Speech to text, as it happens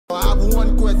I have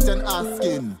one question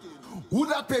asking. Who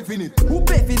that paving it? Who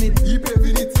paving it? He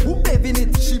paving it. Who paving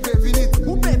it? She paving it.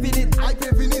 Who paving it? I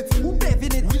paving it. Who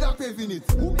paving it? We that paving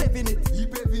it. Who paving it? He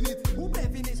paving it. Who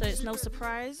paving it? So it's no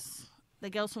surprise the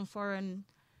girls from Foreign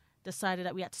decided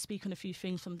that we had to speak on a few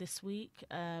things from this week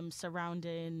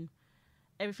surrounding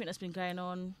everything that's been going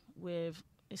on with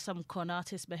some con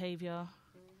artist behaviour,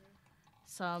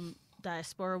 some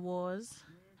diaspora wars.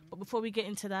 But before we get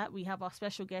into that, we have our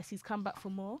special guest. He's come back for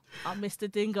more. Our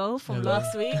Mr. Dingo from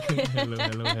last week.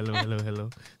 hello.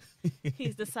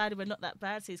 He's decided we're not that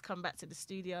bad, so he's come back to the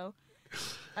studio.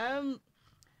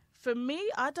 For me,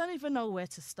 I don't even know where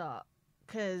to start.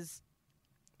 Because,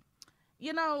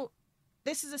 you know,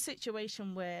 this is a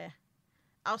situation where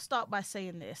I'll start by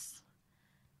saying this.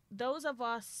 Those of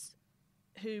us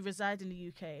who reside in the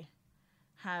UK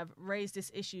have raised this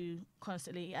issue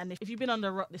constantly. And if you've been on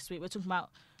the rock this week, we're talking about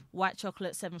white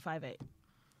chocolate 758.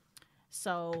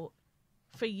 So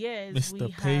for years, Mr.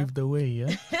 we paved the way,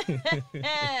 yeah?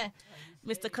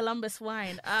 Mr. Columbus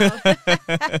wine.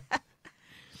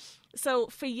 So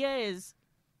for years,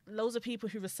 loads of people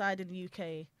who reside in the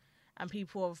UK and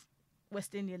people of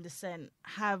West Indian descent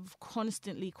have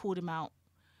constantly called him out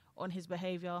on his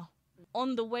behaviour,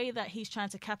 on the way that he's trying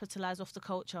to capitalise off the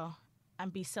culture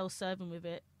and be self-serving with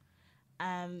it,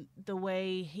 and the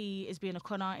way he is being a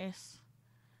con artist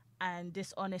and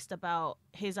dishonest about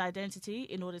his identity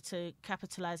in order to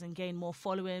capitalise and gain more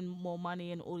following, more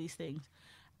money and all these things.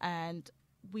 And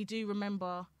we do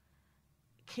remember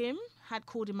Kim had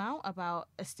called him out about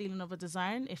a stealing of a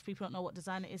design. If people don't know what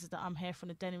design it is that I'm here from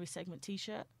the Dennery segment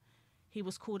t-shirt. He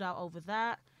was called out over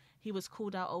that. He was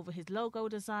called out over his logo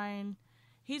design.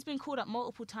 He's been called out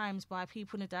multiple times by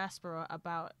people in the diaspora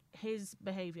about his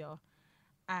behaviour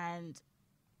and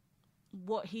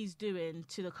what he's doing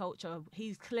to the culture.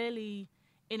 He's clearly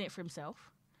in it for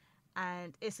himself.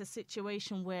 And it's a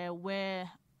situation where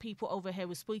people over here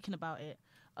were speaking about it.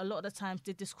 A lot of the times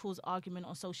did this cause argument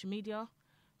on social media.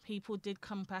 People did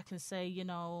come back and say, you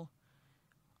know,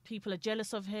 people are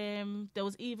jealous of him. There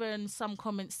was even some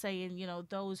comments saying, you know,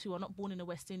 those who are not born in the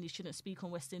West Indies shouldn't speak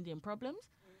on West Indian problems.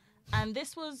 And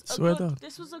this was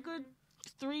a good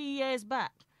 3 years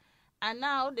back. And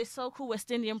now this so-called West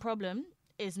Indian problem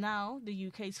is now the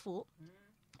UK's fault,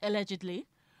 allegedly,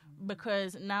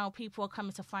 because now people are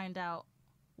coming to find out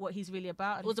what he's really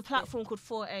about. It was a platform called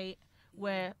 48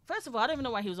 where, first of all, I don't even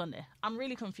know why he was on there. I'm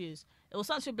really confused. It was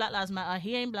something with Black Lives Matter.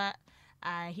 He ain't black,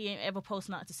 and he ain't ever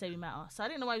posted nothing to say we matter. So I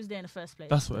didn't know why he was there in the first place.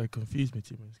 That's what it confused me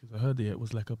too, man, because I heard it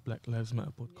was like a Black Lives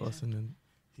Matter podcast, and then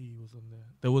he was on there.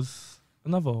 There was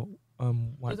another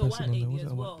white person on there. Was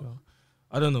it a white girl?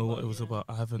 I don't know what it was about.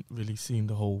 I haven't really seen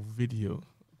the whole video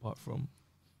apart from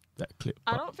that clip.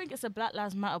 I don't think it's a Black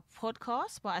Lives Matter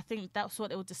podcast, but I think that's what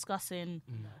they were discussing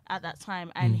at that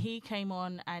time. And he came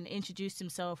on and introduced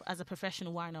himself as a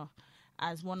professional whiner,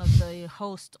 as one of the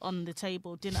hosts on the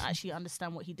table didn't actually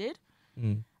understand what he did.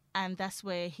 And that's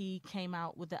where he came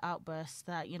out with the outburst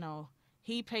that, you know,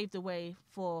 he paved the way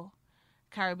for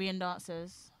Caribbean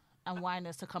dancers and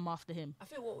whiners to come after him. I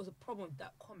think what was a problem with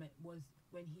that comment was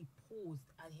when he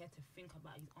paused and he had to think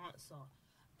about his answer.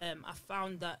 I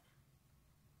found that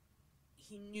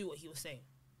he knew what he was saying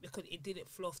because it didn't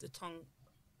flow off the tongue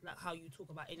like how you talk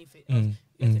about anything else.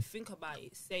 You have to think about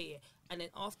it, say it, and then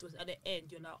afterwards, at the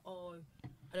end, you're like, oh,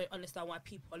 I don't understand why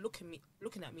people are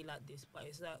looking at me like this. But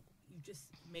it's like you just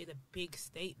made a big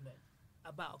statement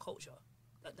about a culture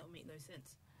that don't make no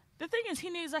sense. The thing is, he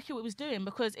knew exactly what he was doing,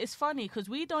 because it's funny because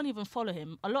we don't even follow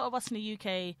him. A lot of us in the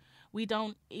UK, we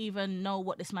don't even know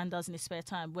what this man does in his spare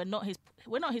time. We're not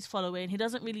his following. He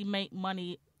doesn't really make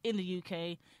money in the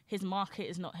UK. His market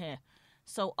is not here.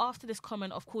 So after this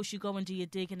comment, of course, you go and do your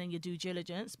digging and your due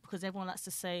diligence, because everyone likes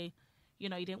to say, you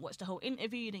know, you didn't watch the whole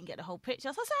interview, you didn't get the whole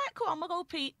picture. So I said, all right, cool, I'm going to go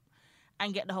peep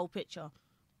and get the whole picture.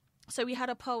 So we had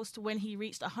a post when he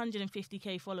reached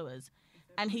 150k followers,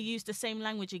 and he used the same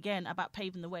language again about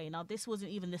paving the way. Now, this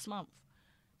wasn't even this month.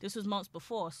 This was months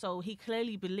before. So he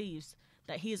clearly believes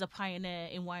that he is a pioneer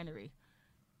in winery.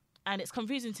 And it's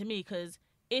confusing to me because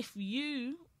if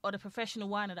you are the professional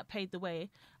winer that paved the way,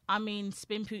 I mean,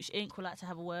 Spin Pooch Inc. would like to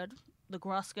have a word. The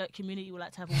grass skirt community would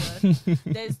like to have a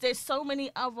word. There's so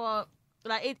many other,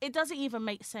 like, it doesn't even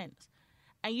make sense.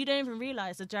 And you don't even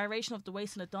realise the gyration of the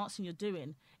waist and the dancing you're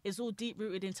doing is all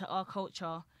deep-rooted into our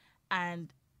culture.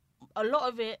 And a lot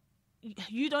of it,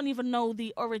 you don't even know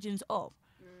the origins of.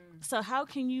 So how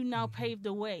can you now pave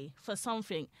the way for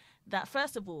something that,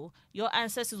 first of all, your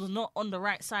ancestors were not on the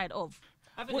right side of?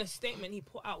 I think the statement he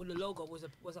put out with the logo was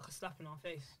like a slap in our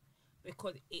face,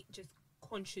 because it just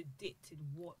contradicted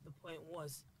what the point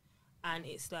was. And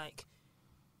it's like,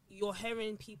 you're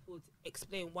hearing people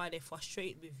explain why they're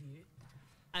frustrated with you,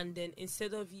 and then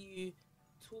instead of you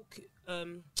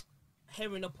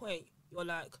hearing a point, you're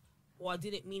like, "Well, I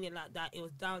didn't mean it like that. It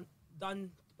was done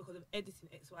because of editing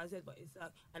X, Y, Z." But it's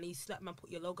like, and he slapped man, put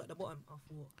your logo at the bottom. I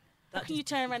thought, how can you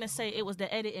turn around and say it was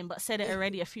the editing, but said it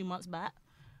already a few months back?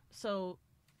 So,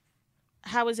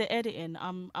 how is it editing?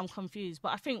 I'm confused. But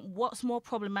I think what's more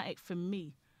problematic for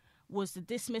me was the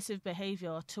dismissive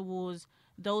behaviour towards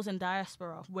those in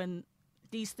diaspora when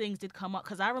these things did come up.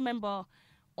 Because I remember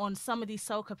on some of these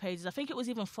soca pages, I think it was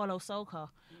even Follow Soca,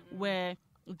 where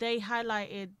they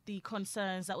highlighted the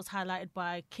concerns that was highlighted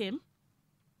by Kim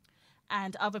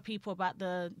and other people about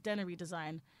the Denery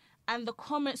design. And the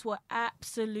comments were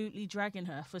absolutely dragging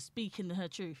her for speaking her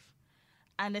truth.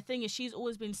 And the thing is, she's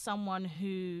always been someone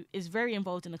who is very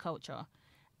involved in the culture.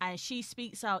 And she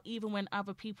speaks out even when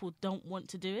other people don't want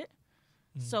to do it.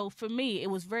 So for me, it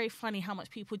was very funny how much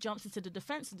people jumped into the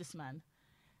defense of this man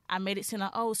and made it seem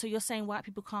like, oh, so you're saying white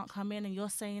people can't come in and you're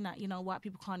saying that, you know, white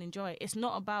people can't enjoy it. It's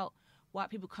not about white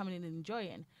people coming in and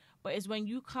enjoying, but it's when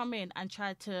you come in and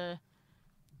try to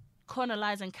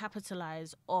colonize and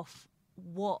capitalize off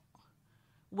what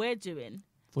we're doing.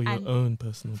 For your own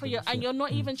personal benefit. And you're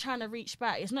not even trying to reach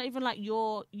back. It's not even like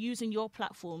you're using your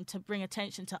platform to bring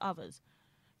attention to others.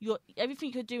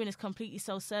 Everything you're doing is completely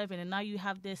self-serving, and now you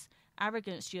have this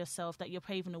arrogance to yourself that you're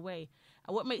paving the way.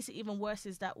 And what makes it even worse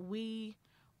is that we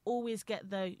always get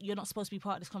you're not supposed to be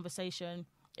part of this conversation.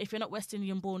 If you're not West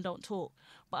Indian born, don't talk.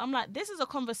 But I'm like, this is a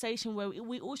conversation where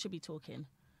we all should be talking.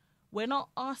 We're not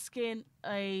asking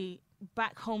a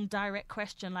back home direct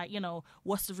question like, you know,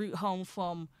 what's the route home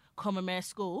from Commonwealth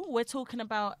School? We're talking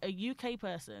about a UK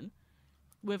person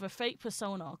with a fake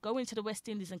persona going to the West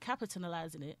Indies and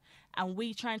capitalising it, and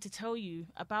we trying to tell you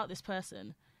about this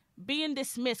person being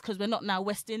dismissed because we're not now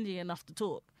West Indian enough to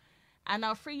talk. And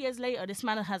now 3 years later, this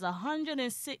man has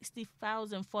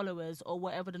 160,000 followers or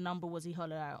whatever the number was he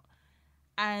hollered out.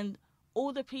 And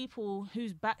all the people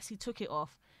whose backs he took it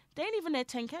off, they ain't even their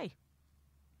 10K.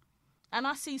 And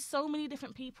I see so many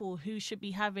different people who should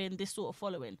be having this sort of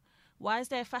following. Why is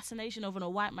there a fascination over a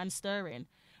white man stirring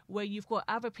where you've got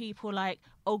other people like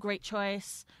Oh Great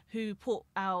Choice who put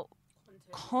out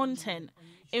content.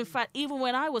 In fact, even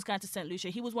when I was going to St. Lucia,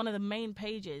 he was one of the main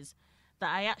pages that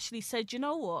I actually said, you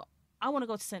know what? I want to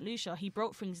go to St. Lucia. He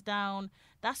broke things down.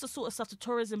 That's the sort of stuff the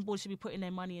tourism board should be putting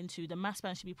their money into, the mass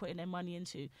band should be putting their money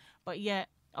into. But yet,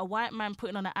 a white man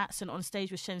putting on an accent on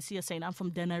stage with Shensia saying, I'm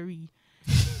from Denery,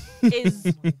 it's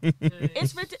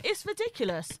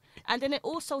ridiculous. And then it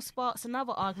also sparks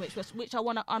another argument, which I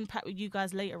want to unpack with you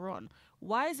guys later on.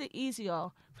 Why is it easier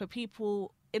for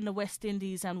people in the West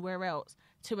Indies and where else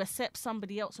to accept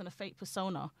somebody else on a fake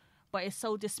persona, but it's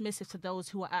so dismissive to those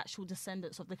who are actual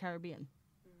descendants of the Caribbean?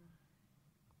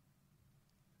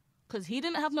 Because he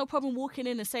didn't have no problem walking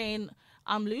in and saying,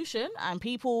 I'm Lucian, and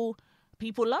people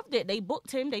loved it. They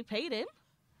booked him, they paid him.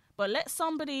 But let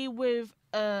somebody with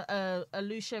a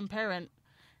Lucian parent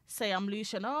say, I'm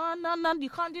Lucian. Oh, no, you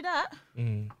can't do that.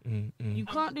 You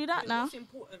can't do that now. What's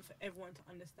important for everyone to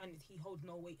understand is he holds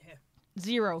no weight here.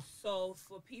 Zero. So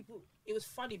for people, it was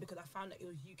funny because I found that it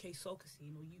was UK soccer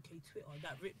scene or UK Twitter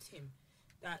that ripped him,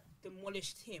 that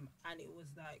demolished him. And it was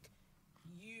like,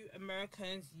 you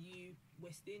Americans, you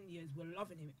West Indians were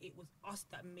loving him. It was us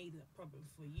that made it a problem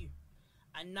for you.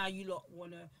 And now you lot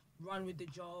want to run with the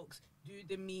jokes, do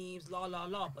the memes, la, la,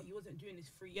 la. But you wasn't doing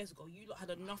this 3 years ago. You lot had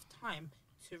enough time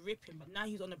to rip him. But now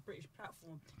he's on a British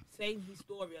platform saying his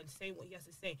story and saying what he has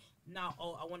to say. Now,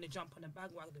 I want to jump on a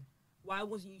bandwagon. Why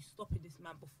wasn't you stopping this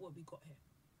man before we got here?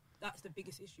 That's the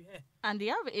biggest issue here. And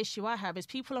the other issue I have is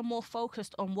people are more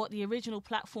focused on what the original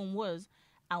platform was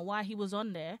and why he was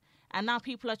on there. And now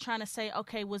people are trying to say,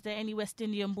 okay, was there any West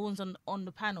Indian borns on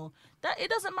the panel? That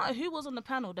it doesn't matter who was on the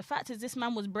panel. The fact is this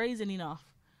man was brazen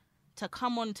enough to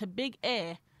come on to big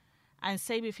air and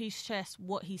say with his chest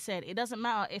what he said. It doesn't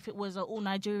matter if it was an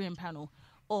all-Nigerian panel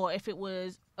or if it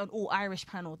was an all-Irish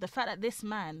panel. The fact that this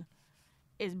man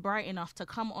is bright enough to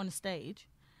come on stage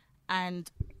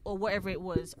or whatever it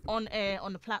was, on air,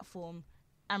 on the platform,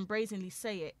 and brazenly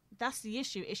say it, that's the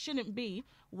issue. It shouldn't be,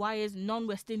 why is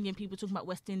non-West Indian people talking about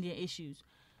West Indian issues?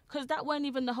 Because that weren't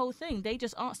even the whole thing. They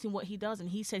just asked him what he does, and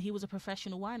he said he was a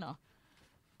professional whiner.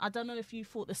 I don't know if you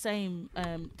thought the same,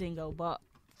 Dingo, but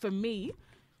for me,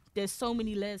 there's so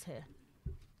many layers here.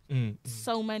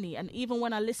 So many. And even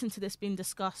when I listen to this being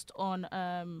discussed on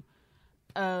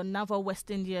another West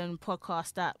Indian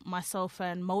podcast that myself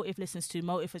and Motive listens to,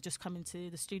 Motive has just come into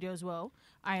the studio as well,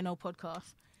 I Know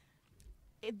Podcast,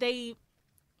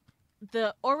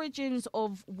 the origins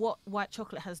of what white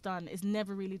chocolate has done is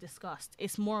never really discussed.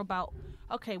 It's more about,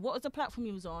 okay, what was the platform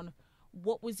he was on?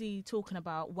 What was he talking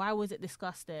about? Why was it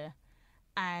discussed there?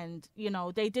 And, you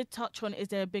know, they did touch on, is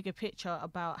there a bigger picture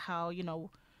about how, you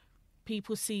know,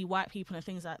 people see white people and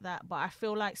things like that. But I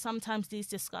feel like sometimes these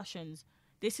discussions,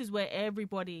 this is where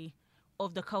everybody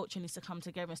of the culture needs to come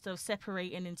together instead of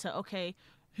separating into, okay,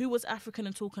 who was African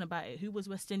and talking about it? Who was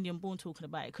West Indian born talking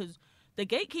about it? Because the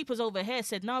gatekeepers over here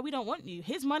said, no, we don't want you.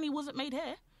 His money wasn't made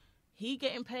here. He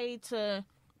getting paid to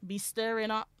be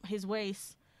stirring up his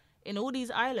waist in all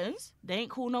these islands. They ain't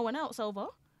call no one else over.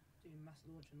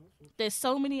 There's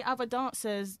so many other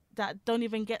dancers that don't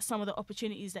even get some of the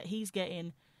opportunities that he's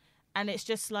getting. And it's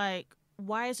just like,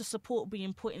 why is the support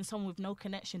being put in someone with no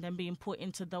connection than being put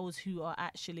into those who are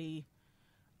actually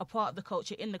a part of the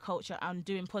culture, in the culture, and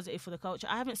doing positive for the culture?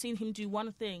 I haven't seen him do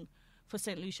one thing for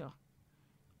St. Lucia,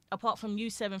 apart from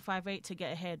U758 to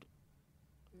get ahead.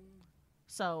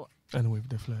 So. And wave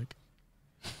the flag.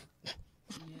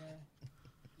 Yeah.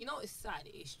 You know, it's sad.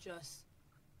 It's just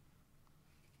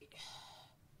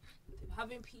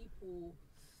having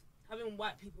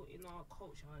white people in our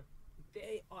culture.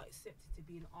 They are accepted to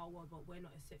be in our world, but we're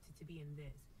not accepted to be in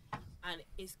theirs. And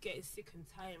it's getting sick and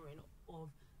tiring of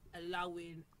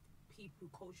allowing people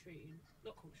appropriating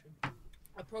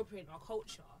our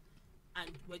culture, and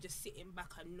we're just sitting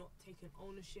back and not taking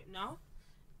ownership now.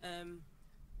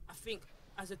 I think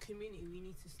as a community, we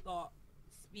need to start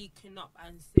speaking up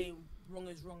and saying wrong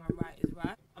is wrong and right is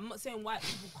right. I'm not saying white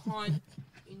people can't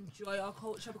enjoy our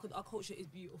culture, because our culture is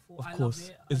beautiful. Of I course.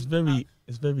 love it.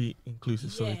 It's very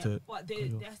inclusive. Yeah, but there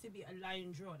has to be a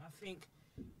line drawn. I think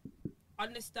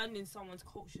understanding someone's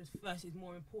cultures first is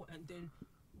more important than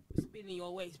spinning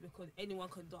your ways, because anyone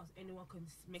can dance, anyone can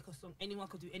make a song, anyone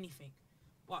can do anything.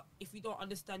 But if you don't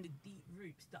understand the deep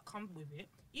roots that come with it,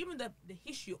 even the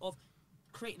history of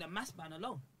creating a mass band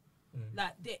alone,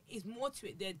 like there is more to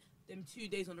it than them 2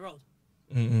 days on the road.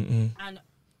 And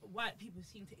white people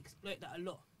seem to exploit that a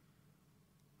lot.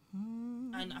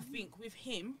 And I think with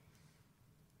him,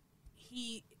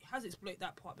 he has exploited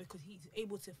that part, because he's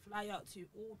able to fly out to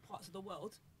all parts of the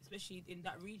world, especially in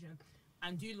that region,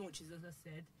 and do launches, as I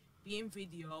said, be in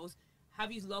videos,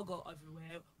 have his logo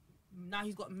everywhere. Now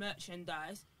he's got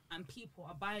merchandise and people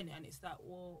are buying it, and it's like,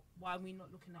 well, why are we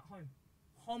not looking at home?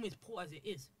 Home is poor as it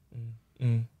is.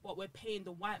 But we're paying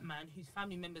the white man whose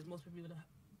family members most probably would have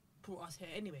brought us here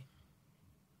anyway.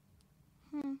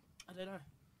 I don't know.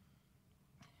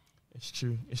 It's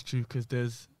true, because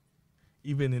there's,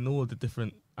 even in all the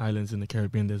different islands in the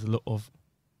Caribbean, there's a lot of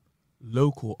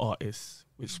local artists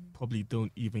which probably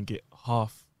don't even get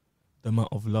half the amount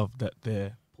of love that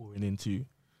they're pouring into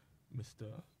Mr.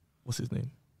 What's his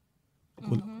name?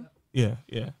 Yeah,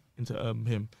 into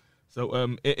him.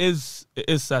 So it is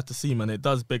sad to see, man. It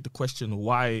does beg the question,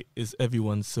 why is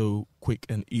everyone so quick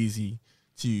and easy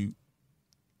to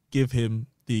give him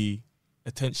the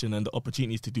attention and the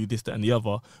opportunities to do this, that, and the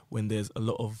other, when there's a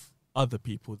lot of other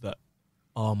people that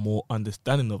are more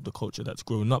understanding of the culture, that's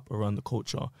grown up around the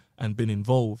culture and been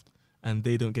involved, and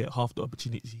they don't get half the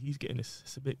opportunities he's getting.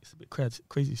 It's a bit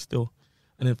crazy still.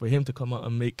 And then for him to come out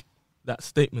and make that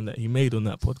statement that he made on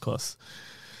that podcast,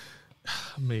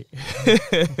 mate,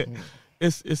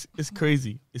 it's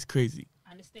crazy. It's crazy.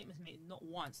 And the statement's made not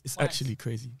once. It's twice. actually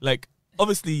crazy. Like,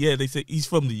 obviously, yeah, they say he's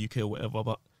from the UK or whatever,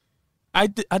 but I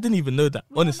didn't even know that,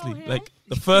 honestly. Like,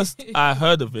 the first I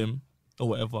heard of him or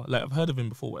whatever, like, I've heard of him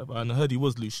before, whatever, and I heard he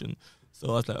was Lucian. So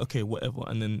I was like, okay, whatever.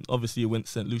 And then obviously I went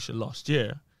to St. Lucia last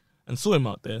year and saw him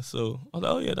out there. So I was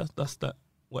like, oh yeah, that's that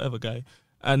whatever guy.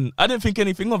 And I didn't think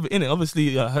anything of it, innit?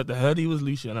 Obviously, I heard he was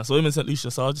Lucian. I saw him in St.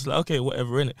 Lucia, so I was just like, okay,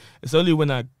 whatever, innit? It's only when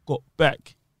I got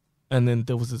back and then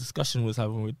there was a discussion we was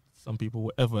having with some people,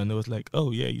 whatever, and it was like,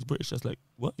 oh yeah, he's British. I was like,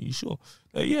 what? Are you sure?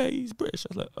 Like, yeah, he's British.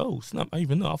 I was like, oh snap, I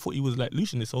even know. I thought he was like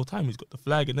Lucian this whole time. He's got the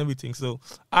flag and everything. So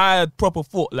I had proper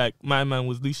thought like my man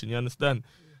was Lucian, you understand?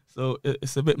 So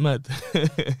it's a bit mad.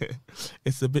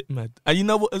 It's a bit mad. And you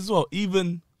know what as well?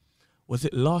 Even, was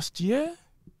it last year?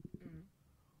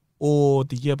 Or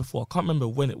the year before? I can't remember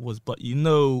when it was, but you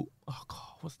know, oh God,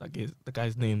 what's the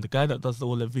guy's name? The guy that does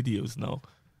all the videos now.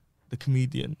 The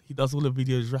comedian. He does all the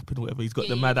videos rapping or whatever. He's got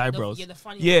the mad eyebrows. The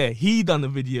funny he done a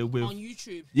video with... on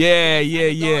YouTube.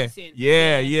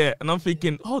 Yeah. And I'm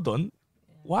thinking, hold on.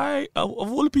 Why, of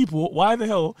all the people, why the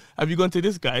hell have you gone to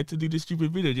this guy to do this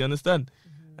stupid video? Do you understand?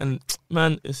 And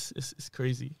man, it's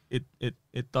crazy.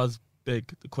 It does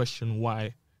beg the question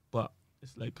why, but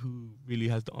it's like, who really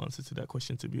has the answer to that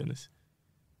question, to be honest?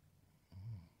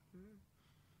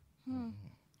 Hmm.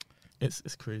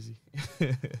 It's crazy.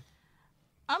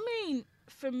 I mean,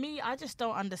 for me, I just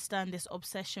don't understand this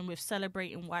obsession with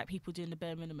celebrating white people doing the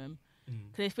bare minimum.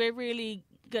 Because if we're really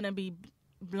going to be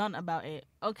blunt about it,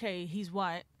 okay, he's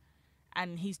white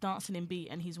and he's dancing in beat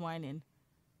and he's whining.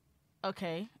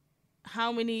 Okay,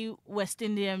 how many West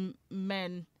Indian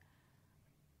men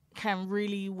can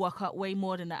really work out way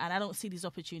more than that? And I don't see these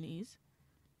opportunities.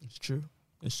 It's true.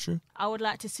 It's true. I would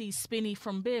like to see Spinny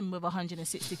from BIM with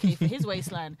 160k for his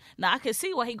waistline. Now, I can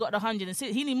see why he got the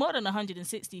 160. He need more than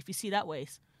 160 if you see that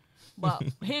waist. But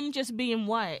him just being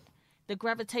white, the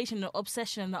gravitation, the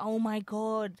obsession, the, oh my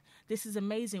God, this is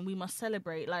amazing, we must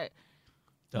celebrate. Like,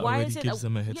 That why already is it gives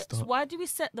them a head start. why do we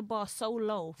set the bar so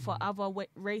low for other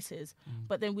races,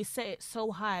 but then we set it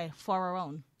so high for our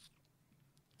own?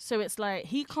 So it's like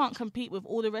he can't compete with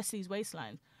all the rest of these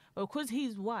waistlines. But because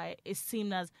he's white, it's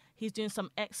seen as he's doing some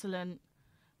excellent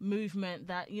movement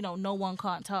that, you know, no one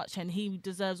can't touch, and he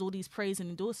deserves all these praise and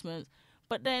endorsements.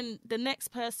 But then the next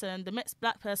person, the next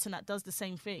black person that does the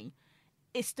same thing,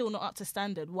 is still not up to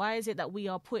standard. Why is it that we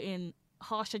are putting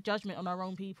harsher judgment on our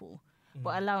own people,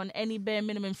 but allowing any bare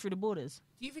minimum through the borders?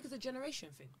 Do you think it's a generation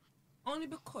thing? Only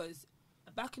because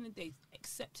back in the days,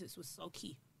 acceptance was so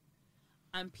key.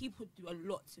 And people do a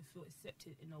lot to feel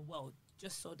accepted in the world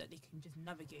just so that they can just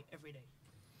navigate every day.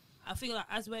 I feel like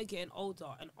as we're getting older,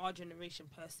 and our generation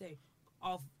per se,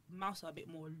 our mouths are a bit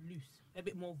more loose, a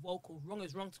bit more vocal. Wrong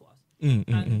is wrong to us.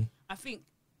 And I think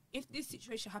if this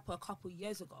situation happened a couple of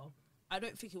years ago, I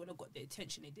don't think it would have got the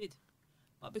attention it did.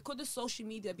 But because of social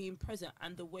media being present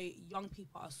and the way young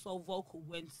people are so vocal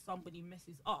when somebody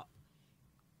messes up,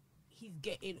 he's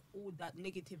getting all that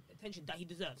negative attention that he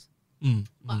deserves.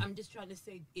 But I'm just trying to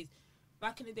say is,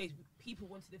 back in the days, people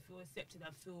wanted to feel accepted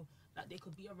and feel that they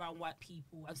could be around white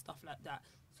people and stuff like that,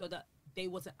 so that they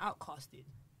wasn't outcasted.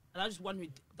 And I just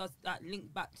wondering, does that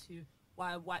link back to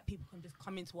why white people can just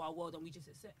come into our world and we just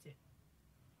accept it?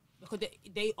 Because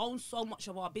they own so much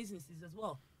of our businesses as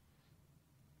well.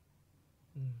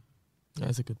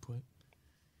 That's a good point.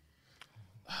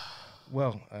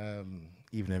 Well,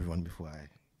 even everyone before I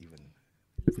even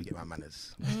forget my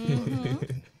manners,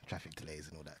 traffic delays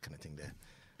and all that kind of thing there.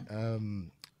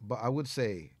 But I would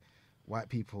say white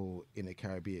people in the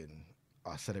Caribbean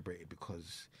are celebrated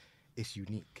because it's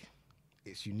unique.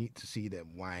 It's unique to see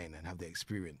them whine and have the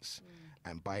experience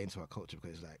and buy into our culture,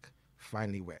 because like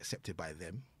finally we're accepted by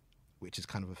them, which is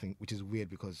kind of a thing, which is weird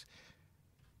because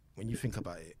when you think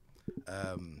about it,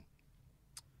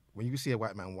 when you see a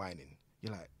white man whining,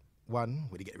 you're like, one,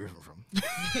 where do you get the rhythm from?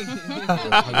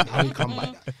 how do you come by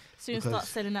that? Soon start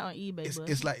selling that on eBay.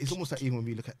 It's almost like even when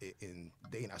we look at it in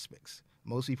dating aspects,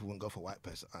 most people wouldn't go for a white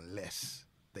person unless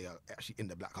they are actually in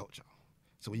the black culture.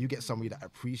 So when you get somebody that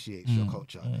appreciates your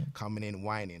culture coming in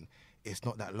whining, it's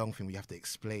not that long thing where you have to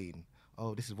explain,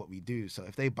 oh, this is what we do. So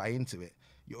if they buy into it,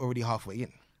 you're already halfway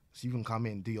in. So you can come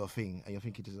in, do your thing, and you're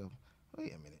thinking to yourself,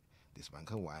 wait a minute, this man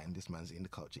can whine, this man's in the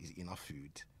culture, he's eating our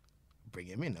food. Bring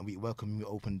him in, and we welcome him with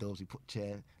open doors. We put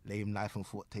chair, lay him knife and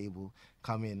fork table,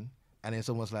 come in, and then it's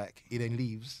almost like he then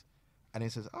leaves, and then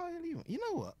says, "Oh, you're leaving. You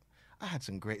know what? I had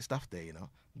some great stuff there. You know,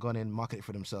 gone in, market it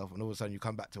for themselves, and all of a sudden you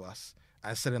come back to us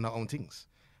and selling our own things,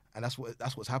 and that's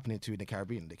what's happening too in the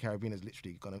Caribbean. The Caribbean is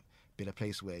literally gonna be a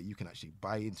place where you can actually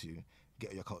buy into,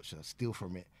 get your culture, steal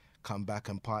from it, come back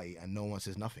and party, and no one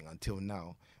says nothing until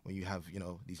now when you have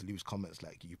these loose comments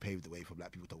like you paved the way for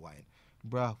black people to whine.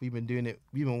 Bruh, we've been doing it.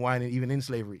 We've been whining even in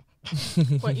slavery.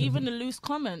 But even the loose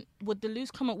comment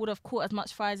would have caught as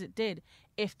much fire as it did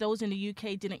if those in the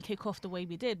UK didn't kick off the way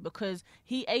we did, because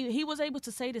he was able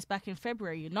to say this back in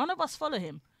February. None of us follow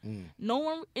him. No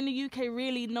one in the UK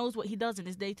really knows what he does in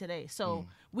his day to day. So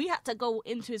we had to go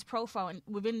into his profile and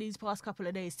within these past couple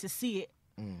of days to see it.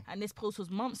 And this post was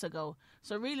months ago.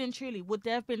 So really and truly, would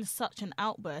there have been such an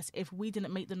outburst if we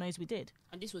didn't make the noise we did?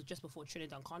 And this was just before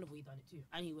Trinidad Carnival, he done it too.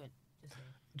 And he went.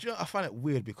 Do you know, I find it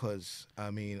weird because,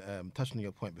 touching on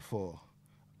your point before,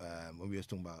 when we were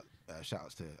talking about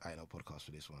shout-outs to I Know Podcast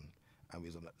for this one, and we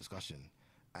was on that discussion,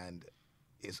 and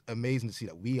it's amazing to see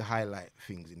that we highlight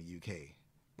things in the UK,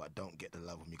 but don't get the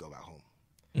love when we go back home,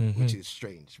 which is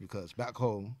strange, because back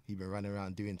home, he's been running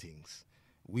around doing things.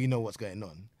 We know what's going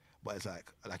on, but it's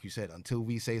like you said, until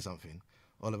we say something,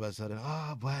 all of a sudden,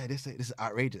 boy, this is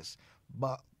outrageous.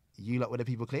 But you lot were the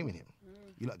people claiming him.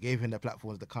 You lot gave him the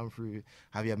platforms to come through,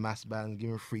 have your mass bands, give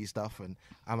him free stuff, and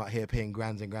I'm out here paying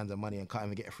grands and grands of money and can't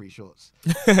even get free shorts.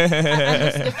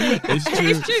 It's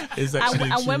true. It's actually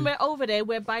true. And when we're over there,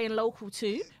 we're buying local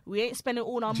too. We ain't spending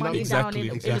all our money down in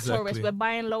the tourists. We're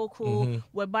buying local.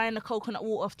 We're buying the coconut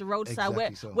water off the roadside.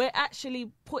 We're actually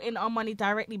putting our money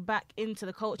directly back into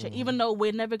the culture, even though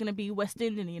we're never going to be West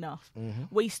Indian enough.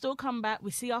 We still come back, we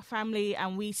see our family,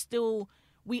 and we still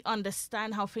we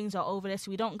understand how things are over there,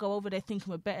 so we don't go over there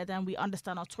thinking we're better than. We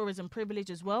understand our tourism privilege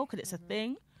as well, because it's a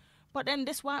thing. But then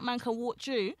this white man can walk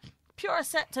through, pure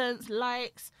acceptance,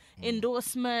 likes,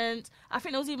 endorsements. I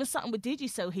think there was even something with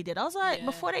Digicel he did. I was like,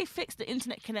 before they fix the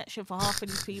internet connection for half of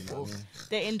these people,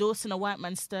 they're endorsing a white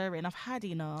man stirring. I've had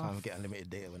enough. Can't get unlimited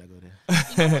data when I go there.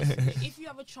 You know what, if you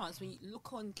have a chance, when you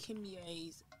look on Kim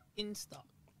Ye's Insta,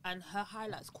 and her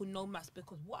highlights called No Mask,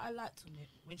 because what I liked on it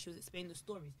when she was explaining the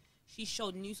stories, she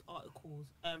showed news articles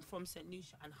from St.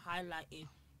 Lucia and highlighted.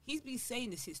 He's been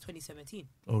saying this since 2017.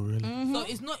 Oh, really? So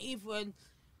it's not even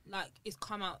like it's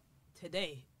come out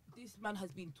today. This man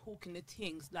has been talking the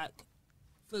things like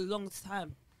for a long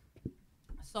time.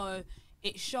 So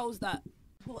it shows that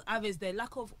people either their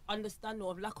lack of understanding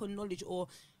or lack of knowledge or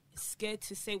scared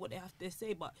to say what they have to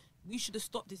say. But we should have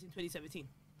stopped this in 2017.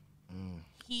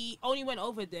 He only went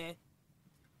over there,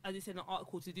 as it's in an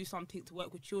article, to do something to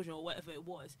work with children or whatever it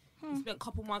was. He spent a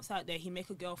couple months out there. He make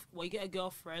a you get a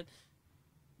girlfriend,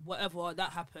 whatever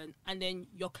that happened, and then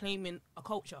you're claiming a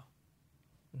culture,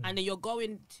 and then you're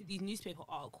going to these newspaper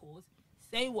articles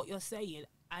saying what you're saying,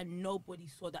 and nobody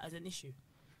saw that as an issue.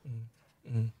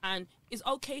 And it's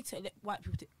okay to let white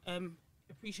people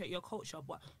appreciate your culture,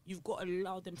 but you've got to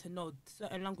allow them to know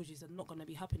certain languages are not going to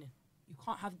be happening. You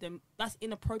can't have them. That's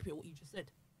inappropriate. What you just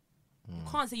said. You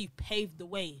can't say you paved the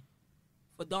way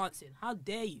for dancing. How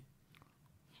dare you?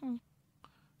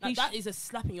 Like that is a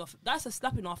slap in that's a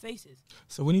slap in our faces.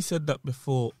 So when he said that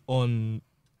before on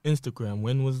Instagram,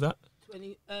 when was that?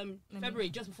 February,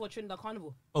 just before Trinidad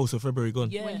Carnival. Oh, so February gone.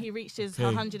 When he reached his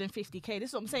 150k.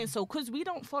 This is what I'm saying. So because we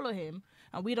don't follow him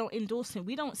and we don't endorse him,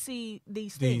 we don't see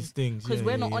these things because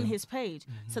we're not on his page.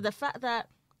 So the fact that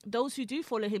those who do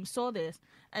follow him saw this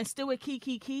and still were key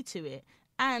to it.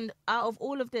 And out of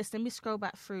all of this, let me scroll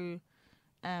back through.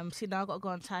 See, now I've got to go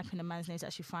and type in the man's name to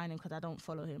actually find him because I don't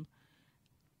follow him.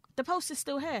 The post is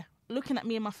still here, looking at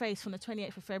me in my face from the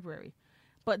 28th of February.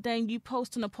 But then you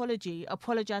post an apology,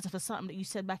 apologising for something that you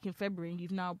said back in February, and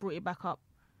you've now brought it back up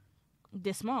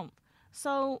this month.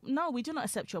 So, no, we do not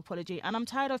accept your apology. And I'm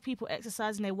tired of people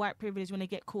exercising their white privilege when they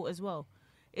get caught as well.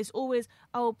 It's always,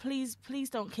 oh, please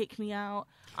don't kick me out.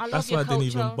 I love your culture. That's why I didn't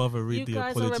even bother read the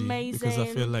apology. Because I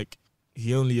feel like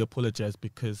he only apologised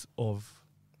because of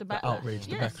the outrage,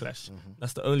 the backlash.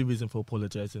 That's the only reason for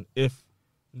apologising. If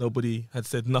nobody had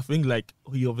said nothing, like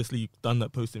he obviously done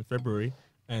that post in February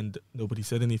and nobody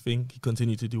said anything, he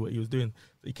continued to do what he was doing.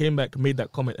 So he came back, made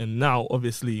that comment, and now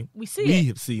obviously we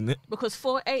have seen it. Because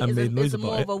 4-8 is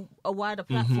more of a wider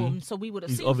platform, so we would have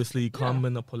seen it. He's obviously come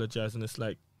and apologised, and it's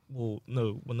like, well,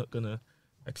 no, we're not going to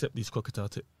accept these crocodile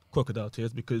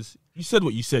tears because you said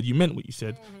what you said, you meant what you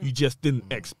said, you just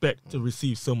didn't expect to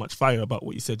receive so much fire about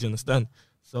what you said, you understand?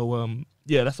 So,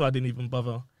 that's why I didn't even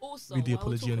bother with the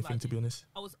apology or anything, to be honest.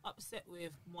 I was upset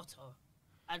with Motto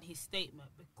and his statement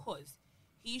because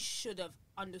he should have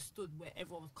understood where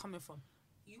everyone was coming from.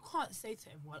 You can't say to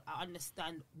everyone, I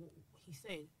understand what he's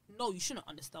saying. No, you shouldn't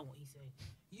understand what he's saying.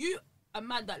 You, a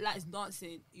man that likes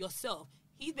dancing yourself,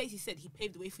 he basically said he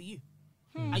paved the way for you.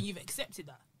 And you've accepted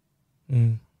that.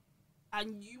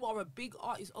 And you are a big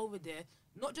artist over there,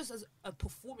 not just as a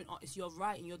performing artist, you're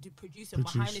writing, you're producing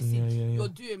behind the scenes, you're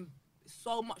doing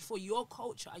so much for your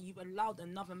culture, and you've allowed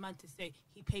another man to say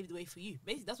he paved the way for you.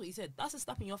 Basically, that's what he said. That's a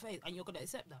slap in your face, and you're going to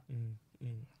accept that.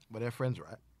 But they're friends,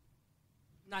 right?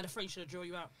 Nah, the friends should have drawn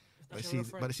you out. But see,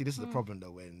 this is the problem,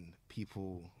 though, when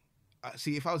people...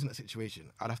 see, if I was in that situation,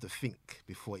 I'd have to think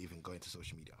before even going to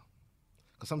social media.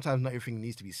 Because sometimes not everything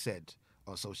needs to be said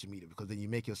on social media, because then you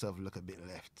make yourself look a bit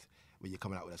left when you're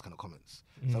coming out with those kind of comments.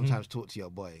 Sometimes talk to your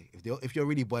boy. If you're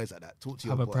really boys like that, talk to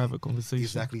your boy. Have a private conversation.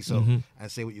 Exactly so.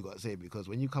 And say what you got to say, because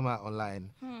when you come out online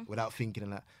without thinking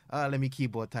and like, let me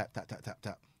keyboard tap,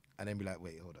 and then be like,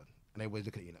 wait, hold on. And everybody's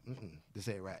looking at you like, this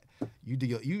ain't right. You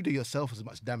do yourself as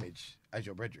much damage as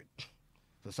your brethren.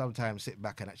 So sometimes sit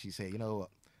back and actually say, you know what,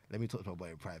 let me talk to my boy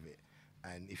in private.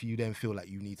 And if you then feel like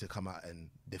you need to come out and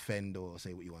defend or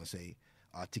say what you want to say,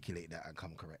 articulate that and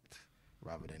come correct,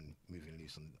 rather than moving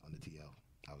loose on the TL,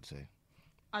 I would say.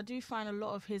 I do find a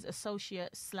lot of his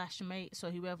associates / mates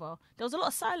or whoever, there was a lot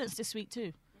of silence this week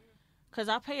too. Because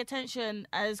I pay attention,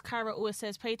 as Kyra always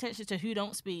says, pay attention to who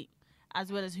don't speak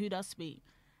as well as who does speak.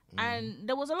 And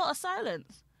there was a lot of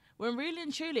silence. When really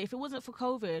and truly, if it wasn't for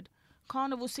COVID,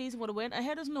 Carnival season would have went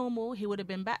ahead as normal. He would have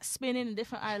been back spinning in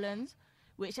different islands.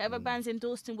 Whichever bands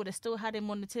endorsed him would have still had him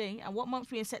on the thing. And what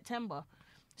month are we in? September?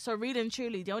 So really and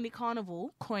truly, the only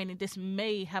Carnival coin this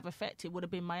may have affected would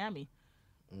have been Miami.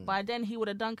 By then, he would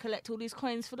have done collect all these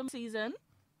coins for the season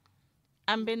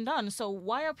and been done. So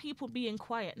why are people being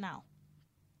quiet now?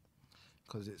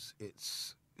 Because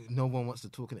it's no one wants to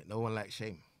talk in it. No one likes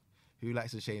shame. Who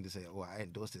likes the shame to say, "Oh, I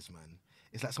endorsed this man"?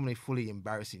 It's like somebody fully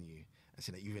embarrassing you and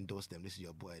saying that you've endorsed them. This is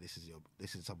your boy. This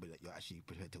is somebody that you're actually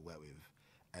prepared to work with,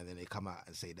 and then they come out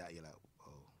and say that, you're like,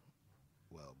 "Oh,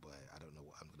 well, boy, I don't know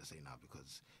what I'm gonna say now,"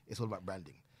 because it's all about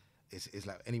branding. It's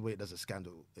like anybody that does a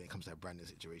scandal when it comes to a branding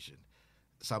situation.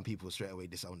 Some people straight away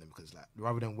disown them because, like,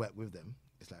 rather than work with them,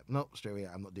 it's like, no, straight away,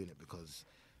 I'm not doing it because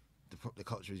the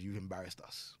culture is, you've embarrassed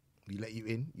us. We let you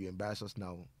in, you embarrass us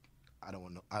now. I don't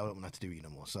want to do you no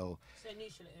more. So. Let me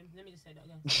just say that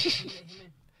again. You let him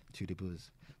in. To the booze.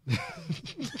 You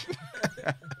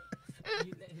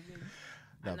let him in.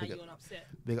 And now you're upset.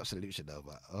 Big up Solution though,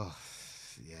 but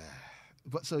yeah.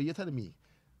 But so you're telling me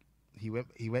he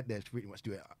went there to pretty much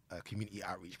do a community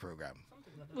outreach program.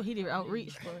 Well, he did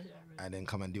outreach for it. And then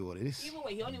come and do all of this. Either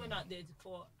way, he only went out there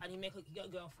and he got a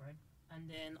girlfriend, and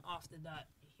then after that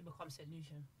he becomes St.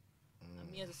 Lucian. And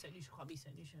me as a St. Lucian can't be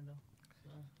St. Lucian though. So.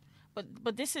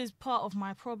 But this is part of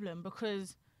my problem,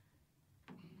 because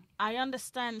I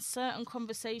understand certain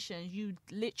conversations you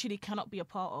literally cannot be a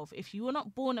part of. If you were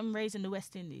not born and raised in the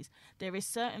West Indies, there is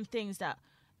certain things that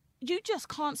you just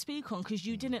can't speak on because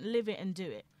you didn't live it and do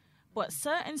it. But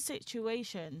certain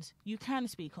situations you can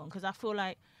speak on, because I feel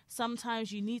like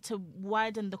sometimes you need to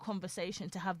widen the conversation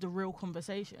to have the real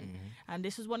conversation. Mm-hmm. And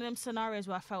this is one of them scenarios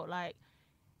where I felt like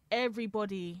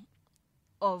everybody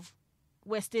of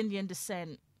West Indian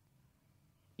descent,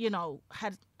 you know,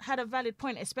 had a valid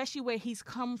point, especially where he's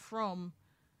come from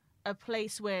a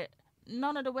place where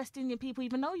none of the West Indian people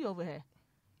even know you over here.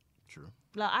 True.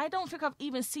 Like, I don't think I've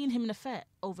even seen him in a fair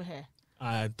over here.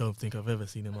 I don't think I've ever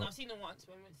seen him. I've seen him once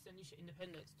when we went to St. Lucia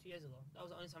Independence 2 years ago. That was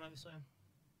the only time I ever saw him.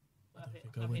 I paid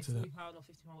 £40 or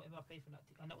 £50, whatever I paid for that,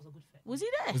 and that was a good fair. Was he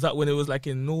there? Was that when it was like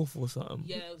in North or something?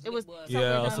 Yeah, it was.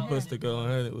 Yeah, I was supposed to go. I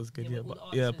heard it was good. Yeah, but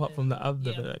apart from that, I've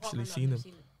never actually seen him,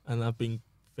 and I've been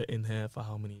fitting hair for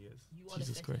how many years?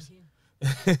 Jesus Christ!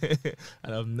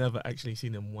 And I've never actually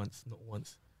seen him once, not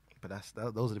once. But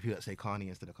those are the people that say carny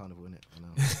instead of carnival, isn't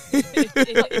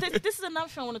it? This is another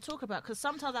thing I want to talk about, because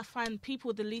sometimes I find people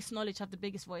with the least knowledge have the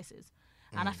biggest voices.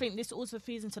 And I think this also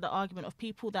feeds into the argument of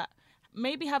people that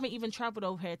maybe haven't even travelled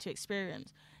over here to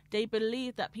experience. They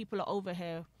believe that people are over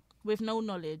here with no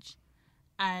knowledge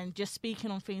and just speaking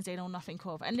on things they know nothing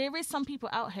of. And there is some people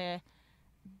out here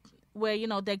where, you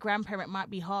know, their grandparent might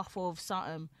be half of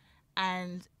something,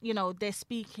 and, you know, they're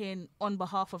speaking on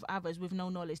behalf of others with no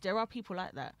knowledge. There are people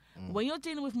like that. When you're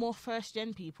dealing with more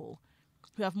first-gen people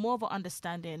who have more of an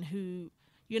understanding, who,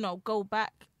 you know, go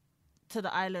back to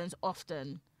the islands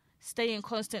often, stay in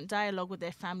constant dialogue with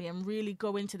their family and really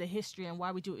go into the history and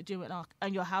why we do what we do,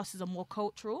 and your houses are more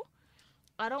cultural,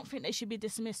 I don't think they should be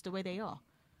dismissed the way they are.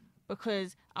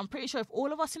 Because I'm pretty sure if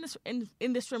all of us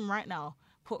in this room right now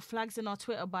put flags in our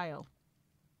Twitter bio,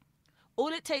 all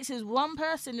it takes is one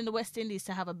person in the West Indies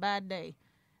to have a bad day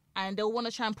and they'll want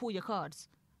to try and pull your cards.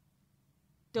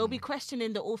 They'll be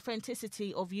questioning the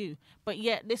authenticity of you. But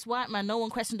yet this white man, no one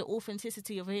questioned the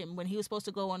authenticity of him when he was supposed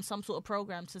to go on some sort of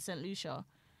program to St. Lucia.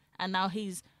 And now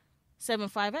he's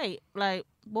 758. Like,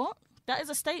 what? That is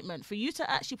a statement. For you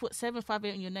to actually put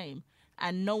 758 in your name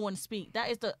and no one speak, that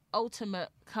is the ultimate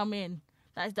come in.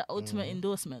 That is the ultimate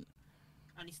endorsement.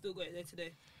 And he still got it there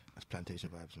today. That's plantation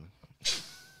vibes, man.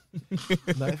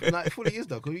 It fully is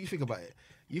though, because you think about it,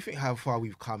 you think how far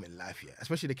we've come in life here,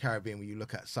 especially the Caribbean, when you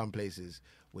look at some places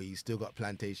where you still got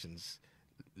plantations,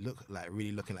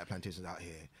 really looking like plantations out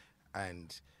here,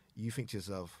 and you think to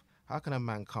yourself, how can a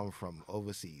man come from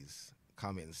overseas,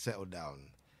 come in, settle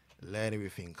down, learn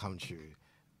everything, come true,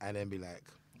 and then be like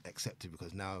accepted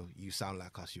because now you sound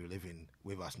like us, you're living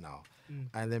with us now,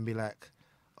 and then be like,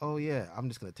 oh yeah, I'm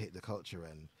just gonna take the culture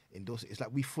and endorse it. It's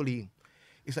like we fully.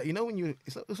 It's like, you know,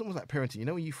 it's almost like parenting. You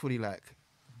know, when you fully like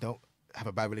don't have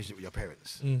a bad relationship with your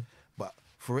parents, but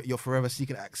you're forever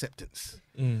seeking acceptance.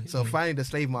 So finally, the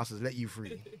slave masters let you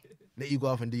free, let you go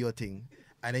off and do your thing,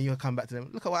 and then you'll come back to them.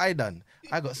 Look at what I done.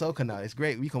 I got soca now. It's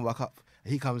great. We can walk up.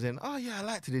 He comes in. Oh yeah, I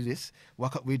like to do this.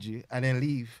 Walk up with you, and then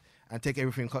leave and take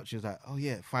everything culture. It's like, oh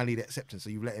yeah, finally the acceptance.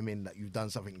 So you let him in that you've done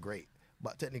something great,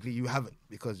 but technically you haven't,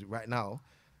 because right now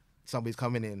somebody's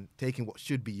coming in taking what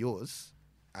should be yours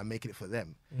and making it for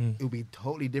them. It would be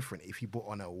totally different if he brought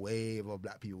on a wave of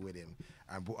black people with him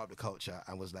and brought up the culture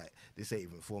and was like, this ain't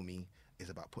even for me, it's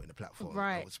about putting the platform.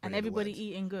 Right, and everybody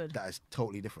eating good. That is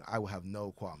totally different. I will have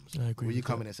no qualms. I agree. When you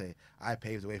come in and say, I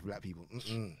paved the way for black people,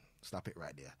 stop it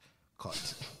right there.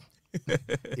 Cut.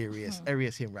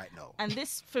 Erase him right now. And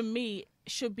this, for me,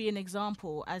 should be an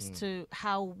example as to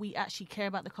how we actually care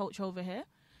about the culture over here.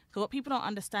 So what people don't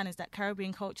understand is that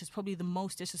Caribbean culture is probably the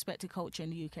most disrespected culture in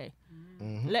the UK.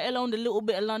 Let alone the little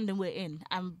bit of London we're in.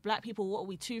 And black people, what are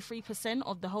we, 2-3%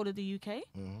 of the whole of the UK?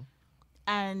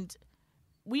 And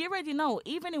we already know,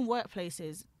 even in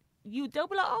workplaces, they'll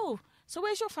be like, oh, so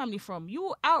where's your family from? You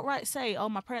will outright say, oh,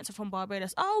 my parents are from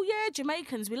Barbados. Oh, yeah,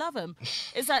 Jamaicans, we love them.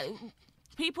 It's like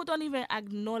people don't even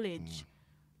acknowledge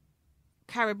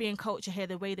Caribbean culture here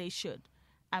the way they should.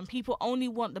 And people only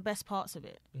want the best parts of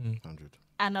it. 100.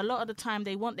 And a lot of the time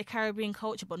they want the Caribbean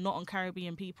culture, but not on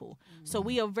Caribbean people. So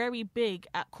we are very big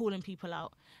at calling people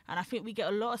out. And I think we get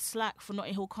a lot of slack for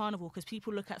Notting Hill Carnival because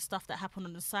people look at stuff that happen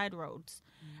on the side roads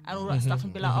and all that stuff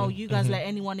and be like, oh, you guys let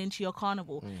anyone into your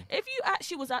carnival. If you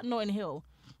actually was at Notting Hill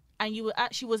and you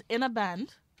actually was in a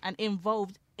band and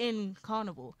involved in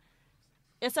carnival,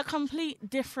 it's a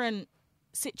complete different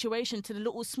situation to the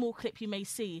little small clip you may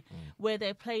see where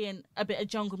they're playing a bit of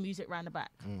jungle music round the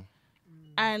back.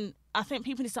 And I think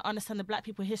people need to understand the black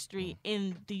people history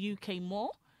in the UK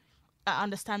more. I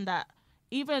understand that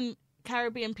even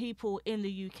Caribbean people in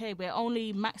the UK, we're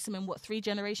only maximum, 3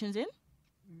 generations in?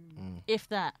 If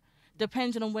that.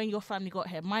 Depending on when your family got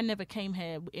here. Mine never came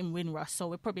here in Windrush, so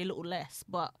we're probably a little less.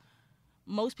 But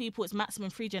most people, it's maximum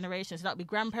 3 generations. So that would be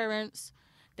grandparents,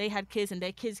 they had kids, and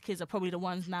their kids' kids are probably the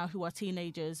ones now who are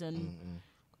teenagers and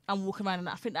walking around. And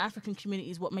I think the African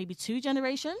community is, maybe 2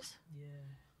 generations? Yeah.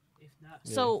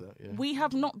 So we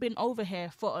have not been over here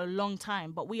for a long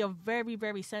time, but we are very,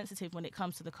 very sensitive when it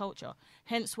comes to the culture.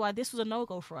 Hence why this was a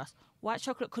no-go for us. White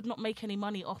chocolate could not make any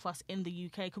money off us in the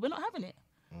UK because we're not having it.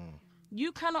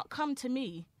 You cannot come to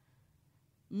me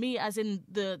as in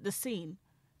the scene,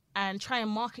 and try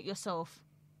and market yourself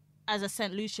as a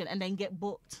St. Lucian and then get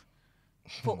booked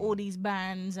for all these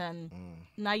bands and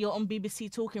now you're on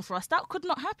BBC talking for us. That could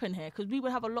not happen here because we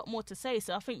would have a lot more to say.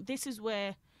 So I think this is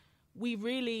where we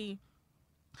really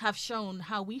have shown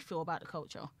how we feel about the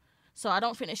culture. So I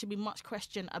don't think there should be much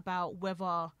question about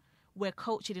whether we're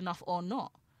cultured enough or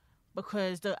not,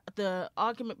 because the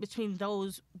argument between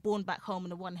those born back home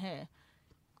and the one here,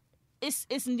 it's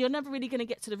you're never really going to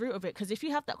get to the root of it, because if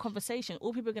you have that conversation,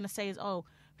 all people are going to say is, oh,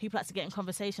 people like to get in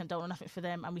conversation, don't know nothing for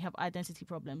them, and we have identity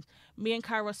problems. Me and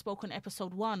Kyra spoke on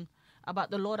episode 1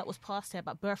 about the law that was passed here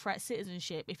about birthright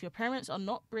citizenship. If your parents are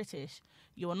not British,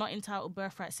 you are not entitled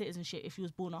birthright citizenship if you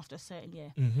was born after a certain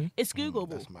year. It's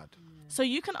Googleable. That's mad. So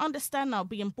you can understand now,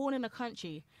 being born in a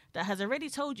country that has already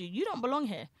told you, you don't belong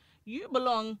here. You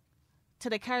belong to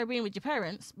the Caribbean with your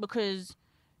parents because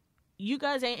you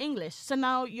guys ain't English. So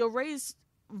now you're raised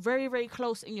very, very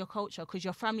close in your culture because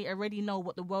your family already know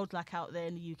what the world's like out there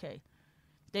in the UK.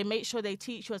 They make sure they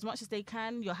teach you as much as they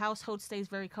can. Your household stays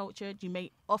very cultured. You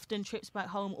make often trips back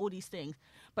home, all these things.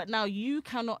 But now you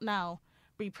cannot now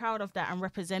be proud of that and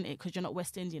represent it because you're not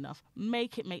West Indian enough.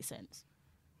 Make it make sense.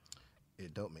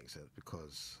 It don't make sense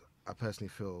because I personally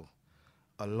feel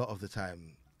a lot of the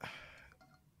time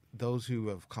those who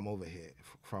have come over here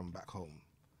from back home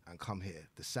and come here,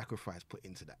 the sacrifice put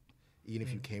into that, even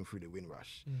if you came through the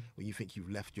Windrush, when you think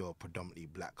you've left your predominantly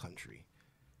black country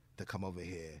to come over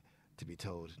here to be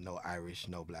told no Irish,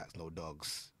 no blacks, no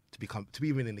dogs, to be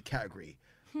even in the category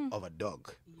of a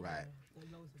dog, right?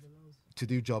 To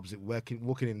do jobs,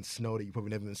 walking in snow that you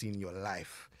probably never even seen in your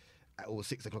life at all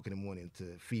 6 o'clock in the morning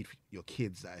to feed your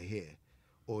kids that are here,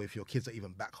 or if your kids are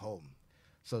even back home.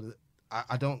 So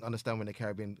I don't understand when the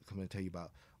Caribbean come and tell you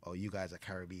about, oh, you guys are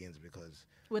Caribbeans because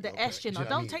with the S, you know,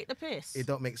 don't take the piss. It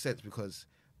don't make sense because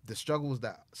the struggles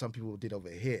that some people did over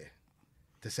here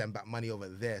to send back money over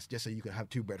there just so you can have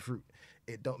 2 breadfruit,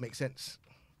 it don't make sense.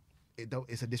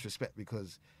 It's a disrespect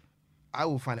because I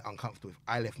will find it uncomfortable if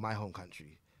I left my home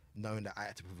country knowing that I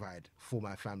had to provide for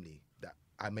my family that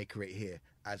I may create here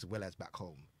as well as back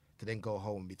home, to then go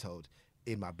home and be told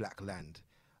in my black land,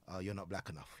 you're not black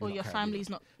enough. Or your family's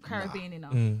not Caribbean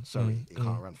enough. Sorry, it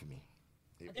can't run for me.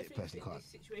 It personally can't. This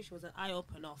situation was an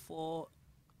eye-opener for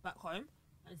back home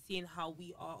and seeing how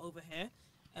we are over here.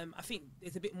 I think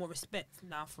there's a bit more respect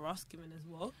now for us given as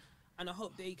well. And I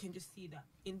hope they can just see that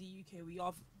in the UK we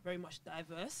are very much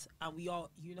diverse and we are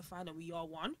unified and we are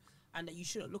one, and that you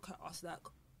shouldn't look at us like,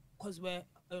 because we're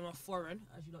foreign,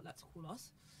 as you don't like to call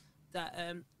us, that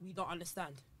we don't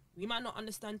understand. We might not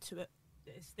understand to the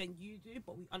extent you do,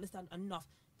 but we understand enough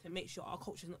to make sure our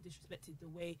culture is not disrespected the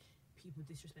way people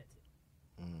disrespect it.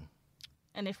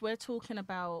 And if we're talking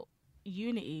about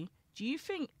unity, do you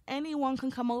think anyone can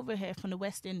come over here from the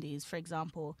West Indies, for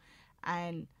example,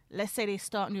 and let's say they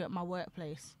start new at my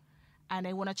workplace and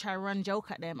they want to try to run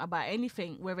joke at them about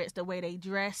anything, whether it's the way they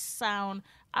dress, sound.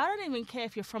 I don't even care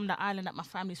if you're from the island that my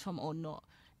family's from or not.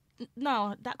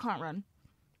 No, that can't run.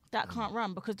 that can't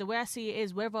run, because the way I see it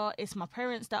is, whether it's my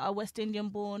parents that are West Indian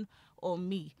born or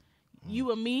me,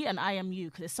 you are me and I am you.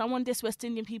 Because if someone dis West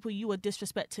Indian people, you are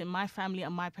disrespecting my family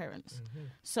and my parents.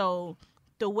 So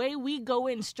the way we go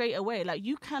in straight away, like,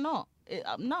 you cannot,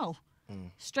 no.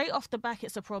 Straight off the back,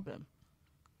 it's a problem.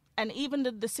 And even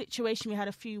the situation we had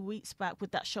a few weeks back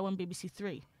with that show on BBC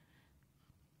Three.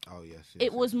 Oh, yes.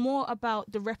 It was more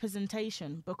about the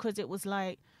representation, because it was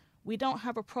like, we don't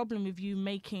have a problem with you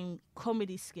making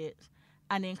comedy skits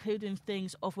and including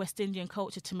things of West Indian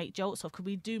culture to make jokes of, because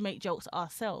we do make jokes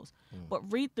ourselves.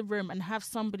 But read the room and have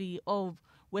somebody of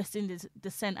West Indian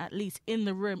descent at least in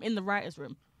the room, in the writer's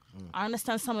room. I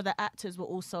understand some of the actors were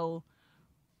also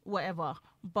whatever,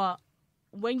 but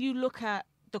when you look at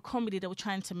the comedy they were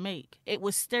trying to make, it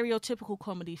was stereotypical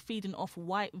comedy feeding off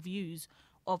white views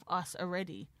of us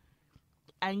already.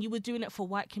 And you were doing it for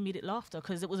white comedic laughter,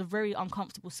 because it was a very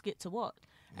uncomfortable skit to watch.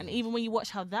 And even when you watch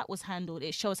how that was handled,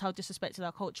 it shows how disrespected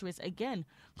our culture is again.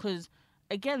 Because,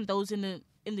 again, those in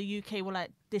the UK were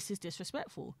like, this is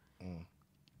disrespectful.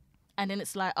 And then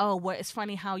it's like, oh, well, it's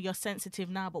funny how you're sensitive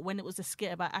now, but when it was a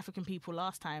skit about African people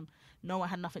last time, no one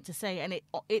had nothing to say. And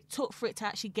it took for it to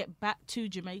actually get back to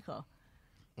Jamaica.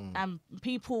 And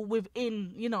people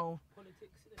within,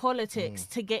 politics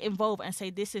to get involved and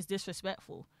say this is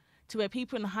disrespectful, to where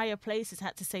people in higher places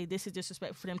had to say this is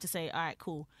disrespectful for them to say, all right,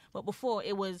 cool. But before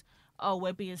it was, oh,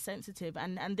 we're being sensitive.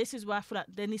 And this is where I feel like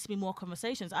there needs to be more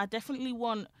conversations. I'd definitely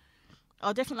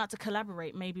like to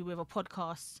collaborate maybe with a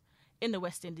podcast in the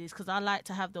West Indies, because I like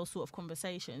to have those sort of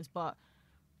conversations. But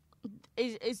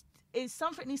it's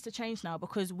something needs to change now,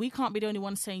 because we can't be the only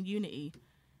ones saying unity.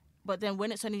 But then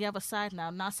when it's on the other side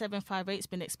now 758's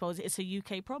been exposed, it's a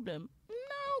UK problem.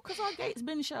 No, because our gate's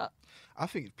been shut. I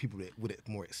think people would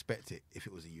more expect it if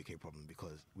it was a UK problem,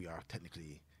 because we are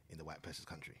technically in the white person's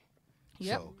country.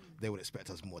 Yep. So they would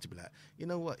expect us more to be like, you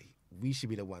know what, we should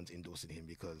be the ones endorsing him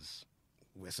because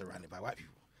we're surrounded by white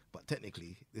people. But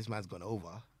technically, this man's gone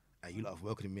over and you lot have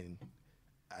welcomed him in,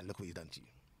 and look what he's done to you.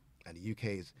 And the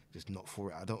UK is just not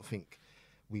for it. I don't think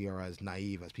we are as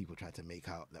naive as people try to make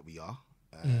out that we are.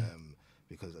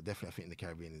 Because I think in the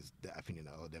Caribbean is the opinion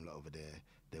that, oh, them lot over there,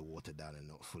 they're watered down and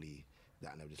not fully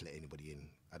that, and they'll just let anybody in.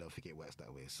 I don't think it works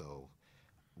that way. So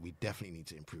we definitely need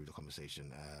to improve the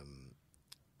conversation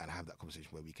and have that conversation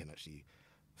where we can actually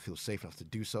feel safe enough to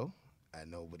do so,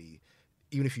 and nobody,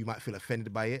 even if you might feel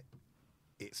offended by it,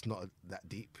 it's not that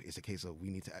deep. It's a case of we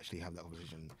need to actually have that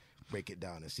conversation, break it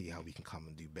down, and see how we can come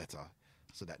and do better,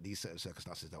 so that these certain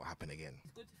circumstances don't happen again.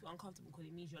 It's good to feel uncomfortable because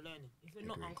it means you're learning. If you're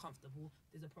not uncomfortable,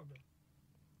 there's a problem.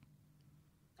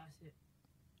 That's it.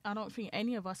 I don't think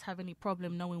any of us have any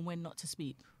problem knowing when not to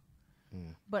speak.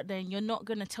 But then you're not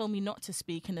going to tell me not to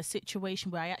speak in a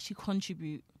situation where I actually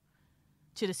contribute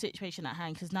to the situation at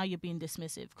hand, because now you're being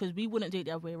dismissive. Because we wouldn't do it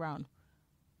the other way around.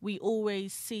 We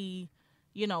always see,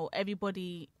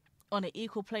 everybody on an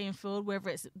equal playing field, whether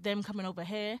it's them coming over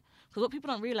here. Because what people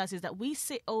don't realise is that we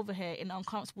sit over here in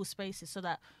uncomfortable spaces so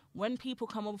that when people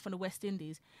come over from the West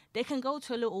Indies, they can go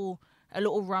to a little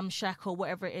rum shack or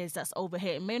whatever it is that's over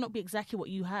here. It may not be exactly what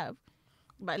you have,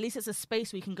 but at least it's a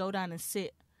space we can go down and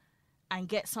sit and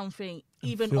get something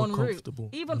even en route. Because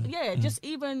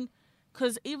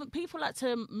even people like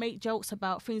to make jokes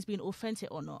about things being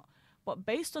authentic or not. But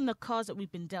based on the cards that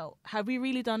we've been dealt, have we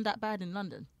really done that bad in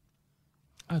London?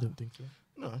 I don't think so.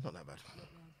 No, it's not that bad.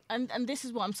 And this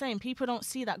is what I'm saying. People don't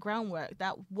see that groundwork.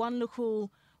 That one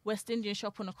local West Indian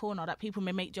shop on the corner that people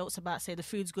may make jokes about, say the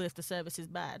food's good if the service is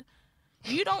bad.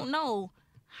 You don't know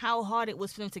how hard it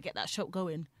was for them to get that shop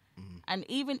going. And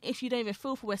even if you don't even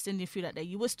feel for West Indian food that day,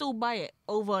 you will still buy it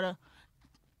over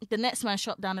the next man's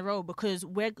shop down the road, because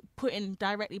we're putting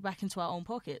directly back into our own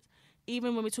pockets.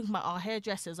 Even when we're talking about our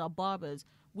hairdressers, our barbers,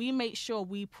 we make sure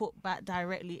we put back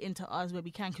directly into us where we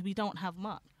can, because we don't have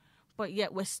much. But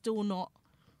yet we're still not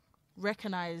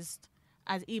recognised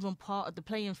as even part of the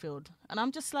playing field. And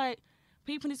I'm just like,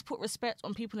 people need to put respect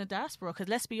on people in the diaspora, because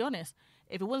let's be honest,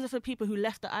 if it wasn't for people who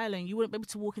left the island, you wouldn't be able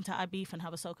to walk into Ibiza and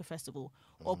have a soca festival,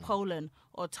 or Poland,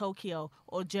 or Tokyo,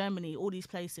 or Germany, all these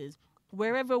places.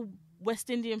 Wherever West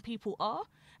Indian people are,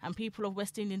 and people of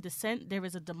West Indian descent, there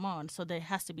is a demand, so there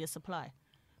has to be a supply.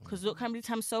 Because look how many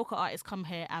times soca artists come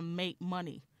here and make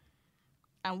money.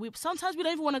 And sometimes we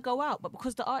don't even want to go out, but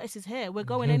because the artist is here, we're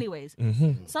going anyways.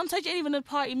 Sometimes you ain't even in a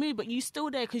party mood, but you still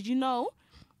there, because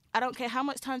I don't care how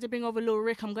much time they bring over Lil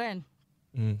Rick, I'm going.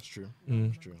 It's true.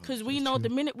 It's true. Because we know the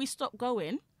minute we stop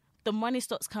going, the money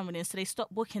stops coming in, so they stop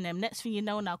booking them. Next thing you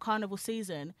know, now carnival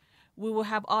season, we will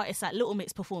have artists like Little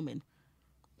Mix performing.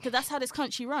 Because that's how this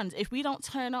country runs. If we don't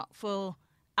turn up for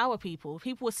our people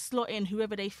will slot in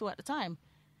whoever they feel at the time.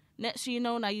 Next thing you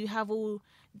know, now you have all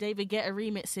David Guetta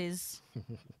remixes.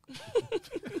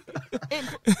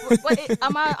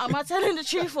 Am I telling the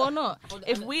truth or not?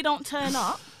 If we don't turn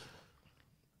up,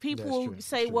 people will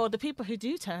say, well, the people who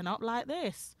do turn up like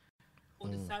this. Or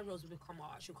the side roads will become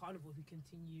our actual carnival if we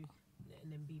continue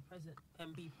letting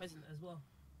them be present as well.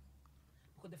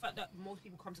 Because the fact that most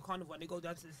people come to carnival and they go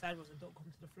down to the side roads and don't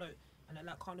come to the float, and they're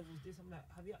like, carnival's this, I'm like,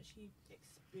 have you actually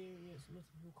experienced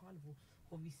multiple carnival,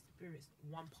 or have you experienced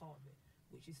one part of it,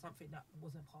 which is something that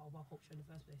wasn't part of our culture in the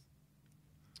first place?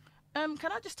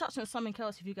 Can I just touch on something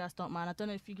else if you guys don't mind? I don't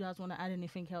know if you guys want to add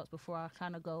anything else before I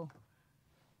kind of go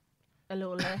a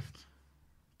little left.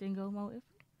 Dingo motive?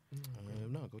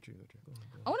 No, go through.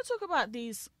 I want to talk about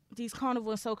these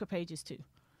carnival and soca pages too,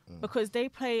 because they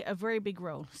play a very big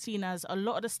role, seen as a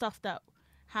lot of the stuff that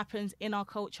happens in our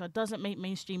culture doesn't make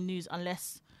mainstream news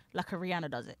unless like a Rihanna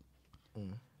does it.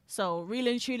 So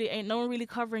really and truly ain't no one really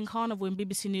covering carnival in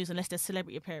BBC News unless there's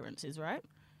celebrity appearances, right?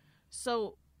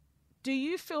 So do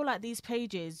you feel like these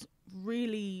pages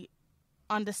really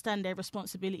understand their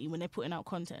responsibility when they're putting out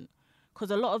content? Because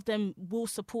a lot of them will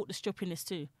support the strippiness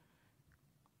too.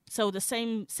 So the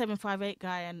same 758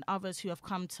 guy and others who have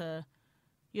come to,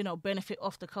 you know, benefit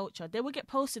off the culture, they will get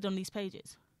posted on these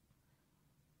pages.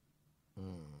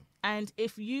 And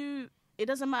it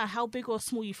doesn't matter how big or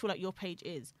small you feel like your page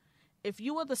is. If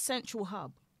you are the central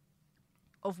hub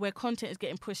of where content is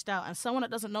getting pushed out and someone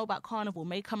that doesn't know about carnival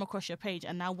may come across your page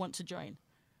and now want to join,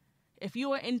 if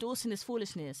you are endorsing this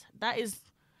foolishness, that's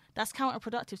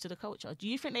counterproductive to the culture. Do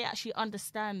you think they actually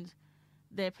understand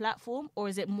their platform, or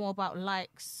is it more about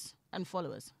likes and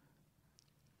followers?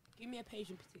 Give me a page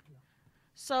in particular.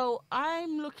 So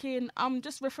I'm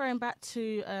just referring back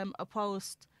to a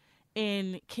post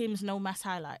in Kim's No Mass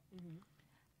highlight.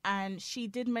 And she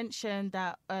did mention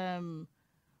that a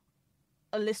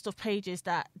list of pages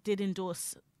that did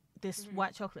endorse this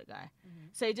white chocolate guy.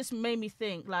 So it just made me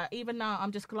think, like, even now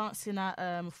I'm just glancing at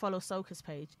Follow Soca's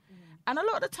page. And a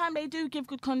lot of the time they do give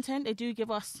good content. They do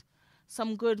give us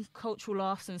some good cultural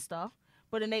laughs and stuff.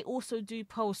 But then they also do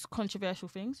post controversial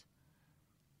things.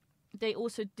 They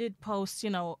also did post, you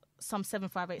know, some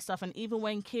 758 stuff. And even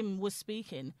when Kim was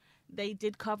speaking, they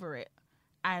did cover it.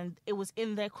 And it was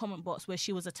in their comment box where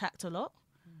she was attacked a lot.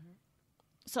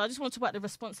 So I just want to talk about the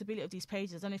responsibility of these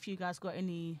pages. I don't know if you guys got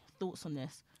any thoughts on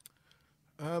this.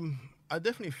 I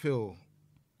definitely feel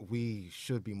we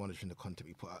should be monitoring the content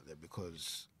we put out there,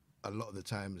 because a lot of the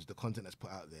times the content that's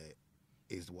put out there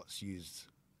is what's used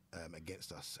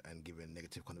against us and given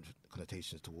negative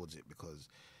connotations towards it. Because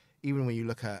even when you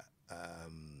look at,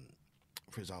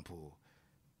 for example,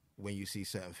 when you see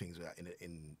certain things like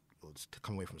or to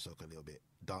come away from soca a little bit,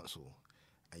 dancehall,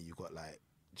 and you've got like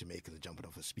Jamaicans jumping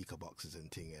off of speaker boxes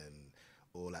and thing, and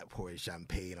or like pouring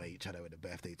champagne on each other with the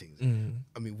birthday things.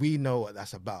 I mean, we know what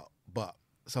that's about, but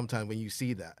sometimes when you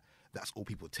see that, that's all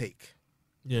people take.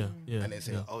 Yeah. And they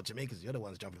say, oh, Jamaicans, you're the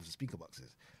ones jumping off the speaker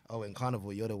boxes. Oh, in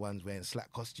Carnival, you're the ones wearing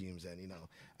slack costumes, and, you know,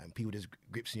 and people just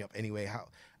gripsing you up anyway. How?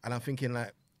 And I'm thinking,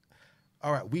 like,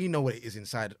 all right, we know what it is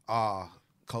inside our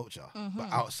culture, but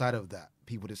outside of that,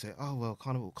 people just say, oh, well,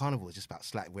 Carnival is just about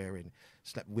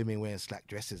women wearing slack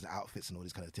dresses, outfits, and all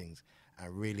these kind of things,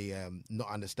 and really not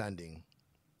understanding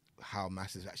how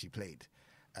mass is actually played.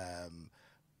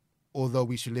 Although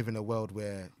we should live in a world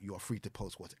where you are free to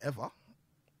post whatever,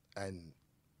 and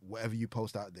whatever you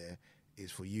post out there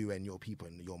is for you and your people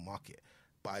and your market.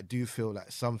 But I do feel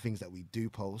like some things that we do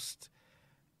post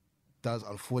does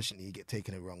unfortunately get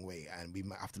taken the wrong way, and we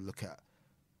might have to look at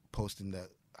posting the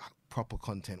proper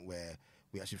content where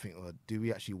we actually think, well, do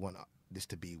we actually want this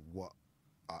to be what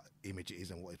our image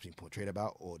is and what it's being portrayed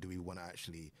about, or do we want to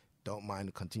actually don't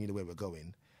mind, continue the way we're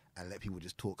going and let people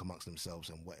just talk amongst themselves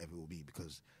and whatever it will be?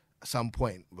 Because at some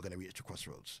point we're going to reach a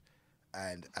crossroads,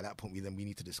 and at that point we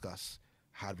need to discuss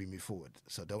how do we move forward.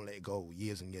 So don't let it go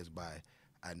years and years by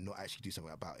and not actually do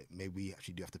something about it. Maybe we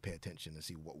actually do have to pay attention and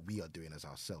see what we are doing as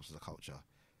ourselves as a culture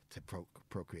to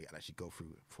procreate and actually go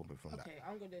through from that. Okay,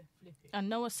 I'm going to flip it. And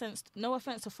no offense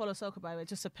to Follow Soca, by the way,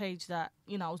 just a page that,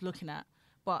 you know, I was looking at.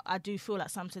 But I do feel like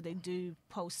sometimes they do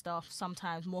post stuff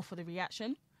sometimes more for the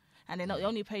reaction. And they're not the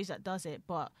only page that does it,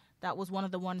 but that was one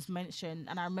of the ones mentioned.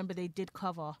 And I remember they did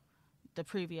cover the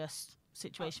previous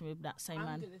situation with that same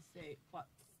man. I'm going to say, but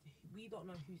we don't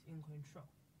know who's in control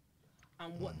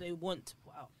and what they want to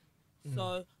put out.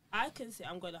 So I can say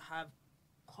I'm going to have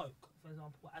Coke, for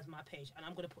example, as my page, and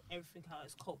I'm going to put everything out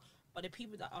as Coke. But the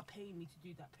people that are paying me to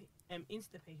do that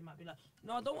Insta page might be like,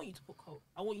 no, I don't want you to put Coke.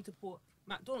 I want you to put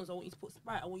McDonald's. I want you to put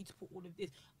Sprite. I want you to put all of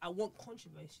this. I want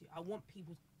controversy. I want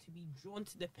people to be drawn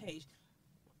to the page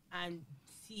and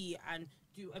see and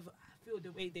feel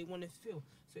the way they want to feel.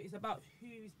 So it's about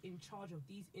who's in charge of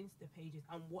these Insta pages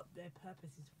and what their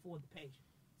purpose is for the page.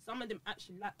 Some of them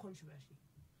actually like controversy.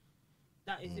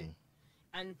 That is it.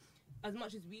 And as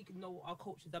much as we know what our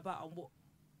culture is about and what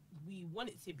we want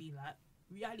it to be like,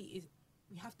 reality is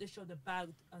we have to show the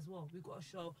bad as well. We've got to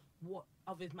show what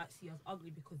others might see as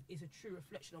ugly, because it's a true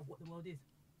reflection of what the world is.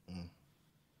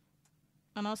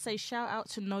 And I'll say shout out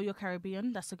to Know Your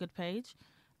Caribbean. That's a good page.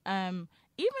 Even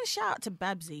shout out to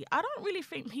Babsy. I don't really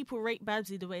think people rate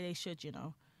Babsy the way they should, you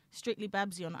know. Strictly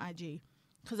Babsy on IG.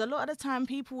 Because a lot of the time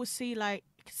people will see like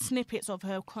snippets of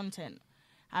her content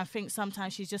and think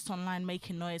sometimes she's just online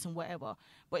making noise and whatever.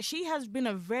 But she has been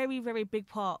a very, very big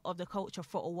part of the culture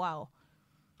for a while.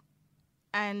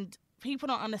 And people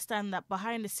don't understand that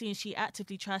behind the scenes she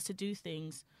actively tries to do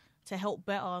things to help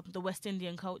better the West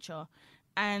Indian culture.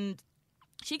 And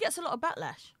she gets a lot of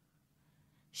backlash.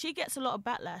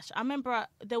 I remember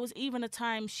there was even a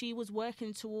time she was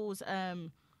working towards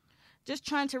just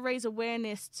trying to raise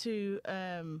awareness to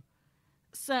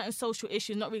certain social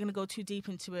issues. Not really going to go too deep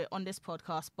into it on this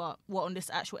podcast, but on this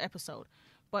actual episode.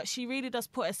 But she really does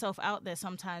put herself out there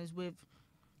sometimes with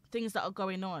things that are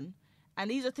going on. And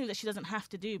these are things that she doesn't have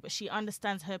to do, but she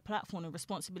understands her platform and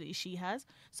responsibility she has.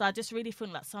 So I just really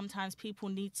think that sometimes people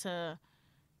need to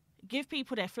give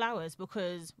people their flowers,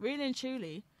 because really and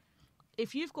truly,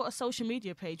 if you've got a social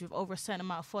media page with over a certain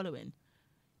amount of following,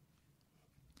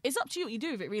 it's up to you what you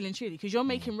do with it, really and truly, because you're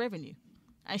making revenue.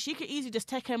 And she could easily just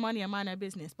take her money and mind her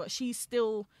business, but she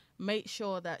still makes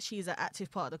sure that she's an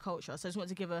active part of the culture. So I just want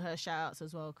to give her shout-outs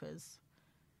as well, because,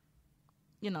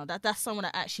 you know, that's someone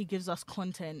that actually gives us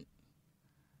content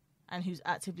and who's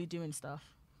actively doing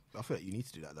stuff. I feel like you need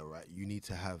to do that though, right? You need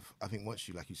to have, I think once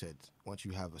you, like you said, once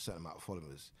you have a certain amount of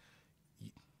followers,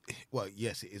 well,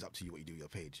 yes, it is up to you what you do with your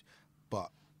page, but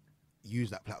use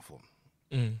that platform.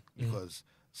 Because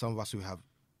some of us who have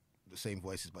the same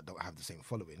voices but don't have the same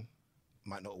following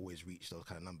might not always reach those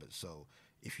kind of numbers. So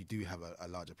if you do have a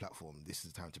larger platform, this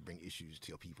is the time to bring issues to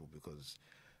your people, because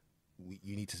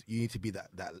you need to be that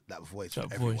voice for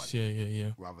everyone.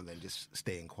 Yeah. Rather than just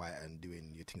staying quiet and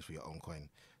doing your things for your own coin.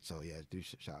 So yeah, do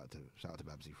shout out to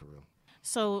Babsy for real.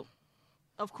 So,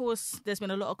 of course, there's been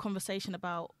a lot of conversation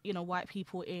about, you know, white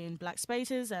people in black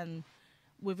spaces and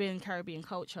within Caribbean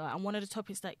culture. And one of the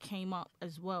topics that came up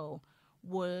as well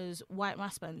was white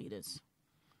mass band leaders.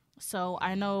 So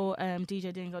I know,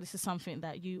 DJ Dingo, this is something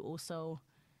that you also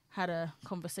had a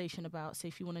conversation about. So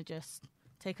if you want to just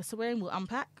take us away and we'll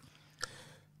unpack.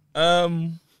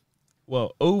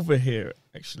 Well, over here,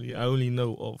 actually, I only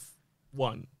know of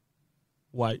one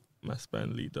white mass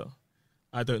band leader.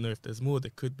 I don't know if there's more.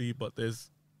 There could be, but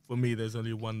for me, there's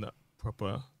only one that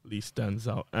properly stands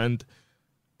out. And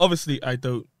obviously, I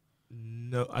don't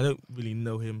really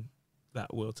know him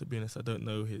that well, to be honest. I don't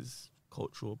know his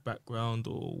cultural background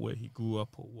or where he grew up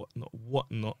or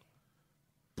whatnot.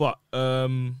 But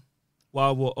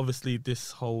while obviously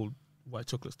this whole white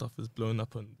chocolate stuff is blown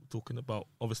up and talking about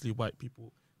obviously white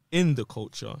people in the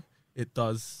culture, it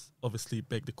does obviously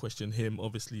beg the question, him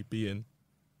obviously being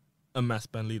a mass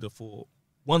band leader for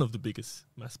one of the biggest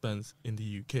mass bands in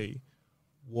the UK,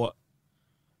 what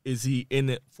is he in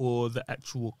it for the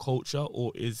actual culture,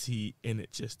 or is he in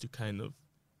it just to kind of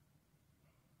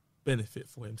benefit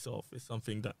for himself? It's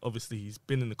something that obviously he's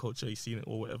been in the culture, he's seen it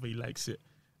or whatever, he likes it,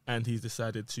 and he's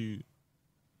decided to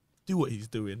do what he's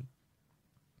doing.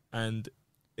 And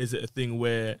is it a thing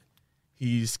where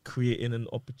he's creating an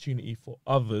opportunity for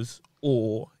others,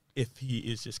 or if he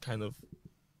is just kind of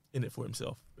in it for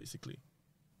himself, basically?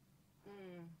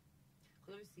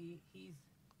 Because obviously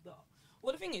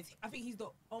the thing is, I think he's the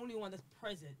only one that's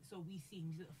present, so we see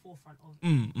he's at the forefront of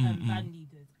band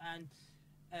leaders. And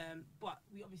but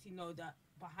we obviously know that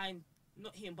behind,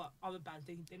 not him, but other bands,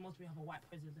 they mostly have a white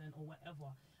president or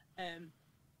whatever.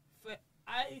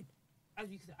 As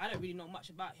you said, I don't really know much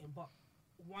about him, but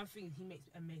one thing, he makes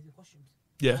amazing costumes.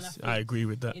 Yes, I agree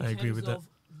with that.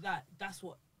 That's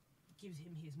what gives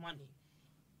him his money.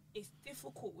 It's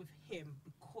difficult with him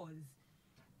because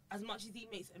as much as he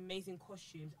makes amazing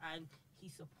costumes and he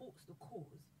supports the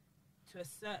cause to a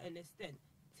certain extent,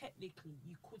 technically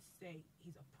you could say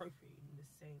he's appropriating in the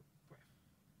same breath,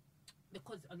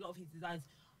 because a lot of his designs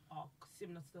are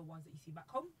similar to the ones that you see back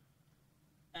home.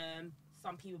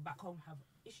 Some people back home have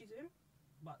issues with him,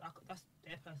 but that's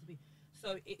their personal opinion.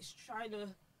 So it's trying to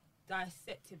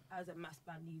dissect him as a mass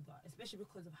band leader, especially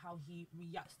because of how he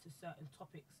reacts to certain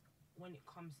topics when it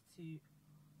comes to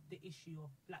the issue of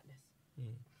blackness.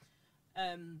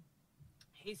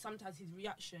 Sometimes his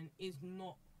reaction is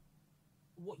not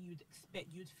what you'd expect.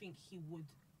 You'd think he would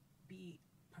be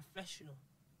professional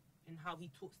in how he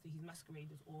talks to his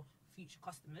masqueraders or future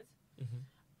customers. Mm-hmm.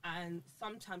 And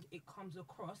sometimes it comes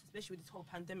across, especially with this whole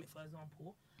pandemic, for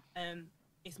example,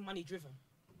 it's money driven.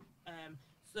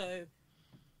 So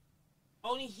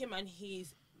only him and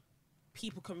his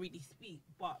people can really speak.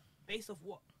 But based off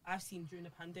what I've seen during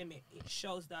the pandemic, it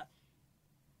shows that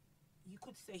you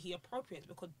could say he appropriates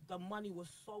because the money was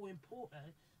so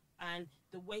important, and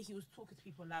the way he was talking to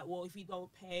people, like, well, if you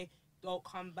don't pay, don't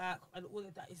come back, and all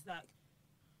of that is like,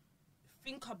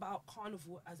 think about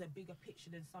Carnival as a bigger picture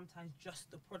than sometimes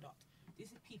just the product.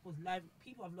 This is people's life.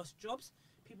 People have lost jobs.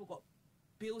 People got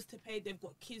bills to pay. They've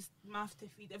got kids' mouth to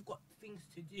feed. They've got things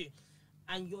to do.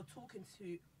 And you're talking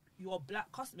to your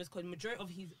black customers, because the majority of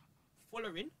his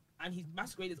following and his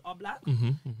masqueraders are black. Mm-hmm,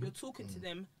 mm-hmm. You're talking to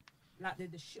them like they're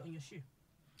the shit on your shoe.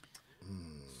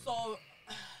 So,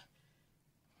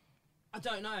 I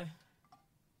don't know.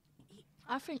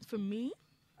 I think for me,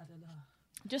 I don't know.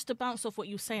 just to bounce off what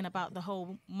you were saying about the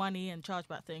whole money and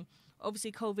chargeback thing,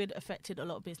 obviously COVID affected a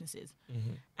lot of businesses.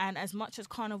 Mm-hmm. And as much as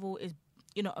Carnival is,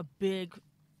 you know, a big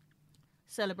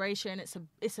celebration,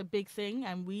 it's a big thing,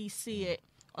 and we see it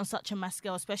on such a mass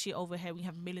scale, especially over here. We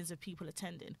have millions of people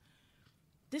attending.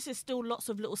 This is still lots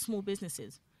of little small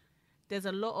businesses. There's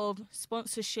a lot of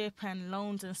sponsorship and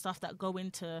loans and stuff that go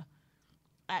into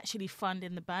actually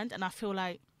funding the band. And I feel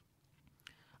like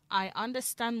I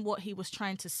understand what he was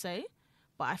trying to say,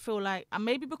 but I feel like, and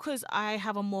maybe because I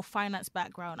have a more finance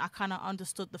background, I kind of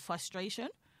understood the frustration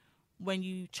when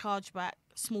you charge back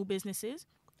small businesses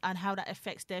and how that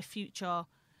affects their future,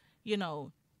 you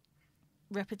know,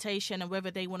 reputation, and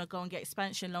whether they want to go and get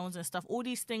expansion loans and stuff. All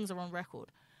these things are on record.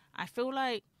 I feel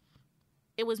like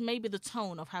it was maybe the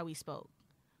tone of how he spoke.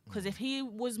 Because if he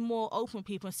was more open with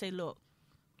people and say, look,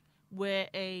 we're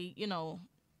a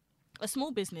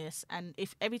small business, and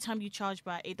if every time you charge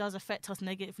back, it does affect us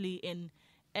negatively in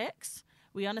X.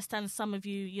 We understand some of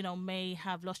you, you know, may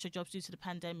have lost your jobs due to the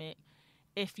pandemic.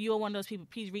 If you're one of those people,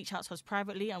 please reach out to us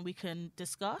privately and we can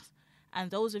discuss.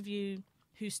 And those of you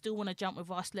who still want to jump with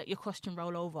us, let your question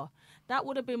roll over. That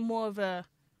would have been more of a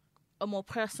more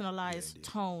personalized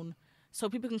tone, so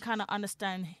people can kind of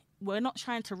understand we're not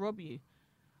trying to rob you.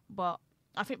 But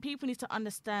I think people need to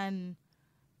understand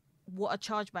what a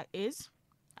chargeback is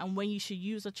and when you should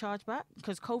use a chargeback,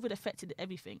 because COVID affected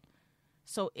everything.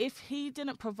 So if he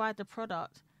didn't provide the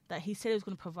product that he said he was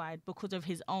going to provide because of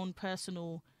his own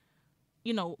personal,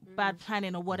 you know, bad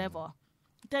planning or whatever,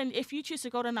 then if you choose to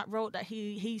go down that road that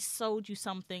he sold you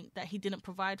something that he didn't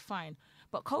provide, fine.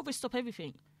 But COVID stopped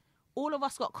everything. All of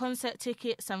us got concert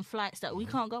tickets and flights that we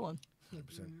can't go on.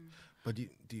 100%. But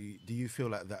do you feel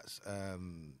like that's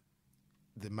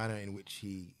the manner in which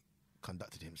he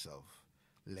conducted himself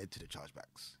led to the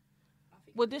chargebacks?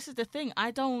 Well, this is the thing.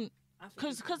 I don't,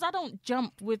 because I don't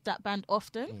jump with that band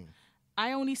often.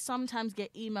 I only sometimes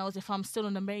get emails if I'm still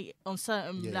on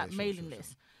certain mailing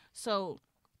lists. So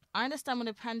I understand when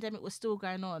the pandemic was still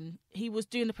going on, he was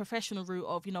doing the professional route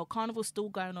of, you know, Carnival's still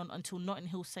going on until Notting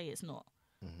Hill say it's not.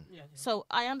 Yeah. So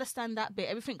I understand that bit.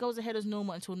 Everything goes ahead as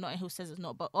normal until Notting Hill says it's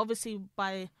not. But obviously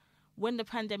when the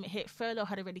pandemic hit, furlough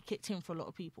had already kicked in for a lot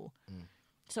of people.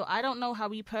 So I don't know how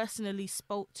he personally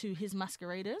spoke to his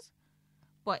masqueraders.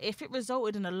 But if it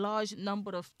resulted in a large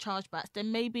number of chargebacks,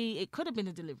 then maybe it could have been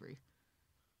a delivery.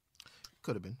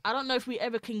 Could have been. I don't know if we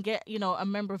ever can get, you know, a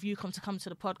member of UCOM to come to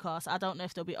the podcast. I don't know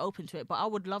if they'll be open to it, but I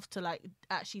would love to, like,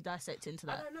 actually dissect into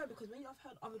that. I don't know, because when I've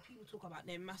heard other people talk about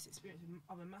their mass experience with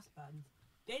other mass bands,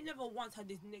 they never once had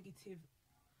this negative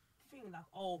thing like,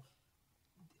 oh,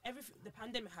 the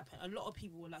pandemic happened. A lot of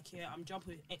people were like, yeah, I'm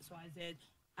jumping with X, Y, Z,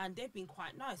 and they've been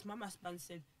quite nice. My mass band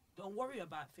said, don't worry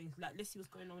about things. Like, let's see what's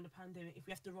going on in the pandemic. If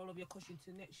we have to roll over your costume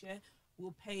to next year,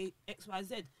 we'll pay X, Y,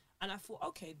 Z. And I thought,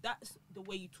 okay, that's the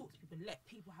way you talk to people. Let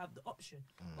people have the option.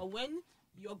 But when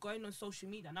you're going on social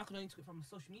media, and I can only talk from a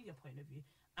social media point of view,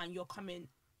 and you're coming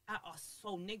at us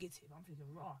so negative, I'm thinking,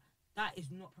 raw, that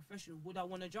is not professional. Would I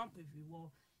want to jump with you?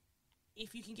 Well,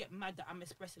 if you can get mad that I'm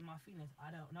expressing my feelings, I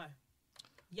don't know.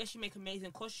 Yes, you make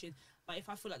amazing costumes, but if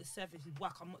I feel like the service is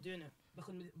whack, I'm not doing it.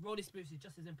 Because the role experience is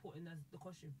just as important as the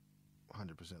costume.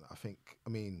 100%. I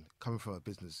mean, coming from a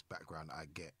business background, I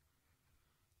get,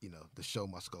 you know, the show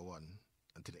must go on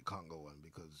until it can't go on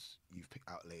because you've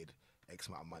outlaid X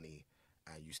amount of money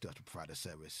and you still have to provide a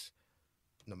service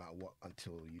no matter what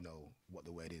until you know what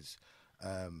the word is.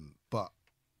 But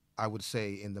I would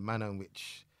say in the manner in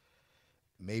which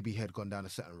maybe he had gone down a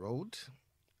certain road,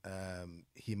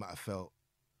 he might have felt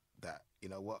that, you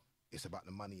know what, it's about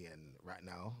the money, and right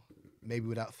now, maybe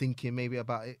without thinking maybe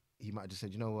about it, he might have just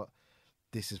said, you know what,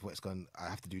 this is what's gone, I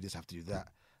have to do this, I have to do that.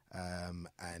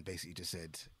 And basically just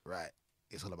said, right,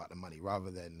 it's all about the money, rather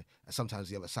than, and sometimes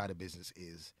the other side of business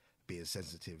is being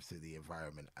sensitive to the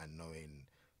environment and knowing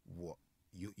what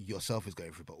you yourself is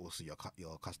going through, but also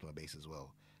your customer base as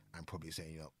well, and probably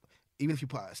saying, even if you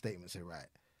put out a statement, say, right,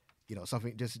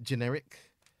 something just generic,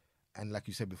 and like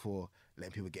you said before,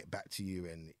 letting people get back to you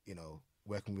and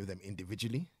working with them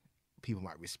individually, people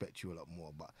might respect you a lot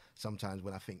more. But sometimes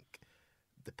when I think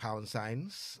the pound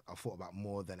signs are thought about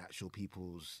more than actual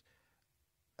people's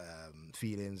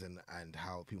feelings and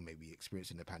how people may be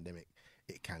experiencing the pandemic,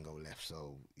 it can go left.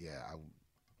 So yeah,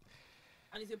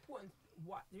 and it's important.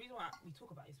 The reason why we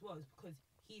talk about it as well is because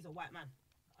he's a white man.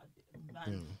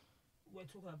 We're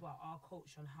talking about our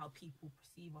culture and how people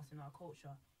perceive us in our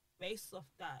culture. Based off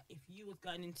that, if you was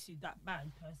going into that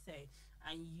band per se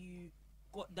and you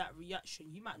got that reaction,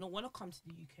 you might not want to come to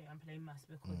the UK and play mass,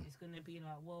 because it's going to be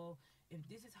like, well, if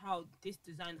this is how this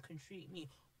designer can treat me,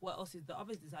 what else is the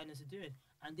other designers are doing?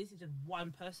 And this is just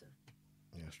one person.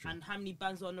 Yeah, that's true. And how many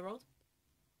bands are on the road?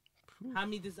 How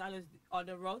many designers are on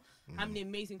the road? How many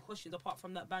amazing questions apart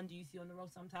from that band do you see on the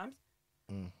road sometimes?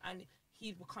 And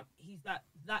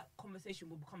that conversation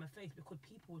will become a face because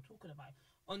people were talking about it.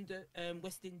 On the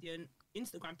West Indian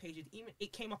Instagram pages, even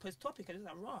it came up as topic, and it's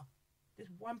like, raw, this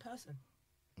one person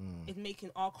is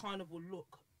making our carnival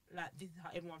look like this is how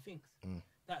everyone thinks.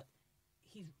 That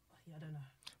I don't know.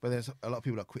 But there's a lot of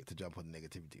people are quick to jump on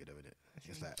negativity, isn't it?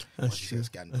 It's like, that's true.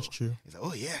 Scandal. That's true. It's like,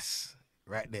 oh yes,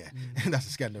 right there. That's a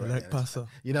scandal. Like right there. Pasa.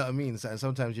 You know what I mean? So, and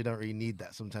sometimes you don't really need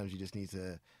that. Sometimes you just need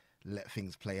to let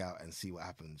things play out and see what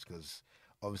happens, because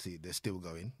obviously they're still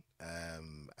going,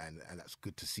 and that's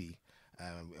good to see.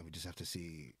 And we just have to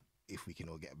see if we can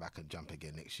all get back and jump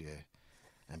again next year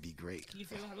and be great. Do you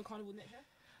think we'll have a carnival next year?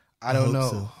 I don't know.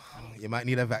 So. You might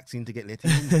need a vaccine to get let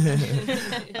in.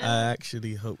 I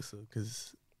actually hope so,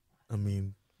 because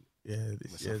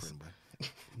this year's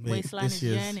Waistline is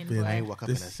yearning, boy. I ain't woke up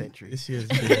in a century. This year's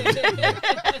been,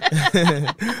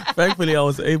 thankfully, I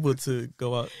was able to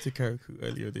go out to Karakou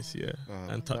earlier this year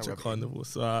and touch a carnival.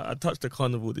 So I touched a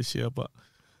carnival this year, but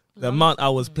the amount I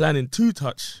was planning to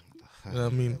touch,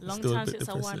 long still time a bit since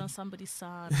I depressing. wine on somebody's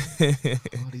side.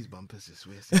 All these bumpers is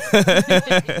weird.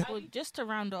 Well, just to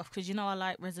round off, because I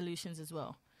like resolutions as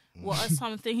well. What are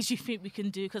some things you think we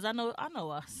can do? Because I know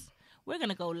us. We're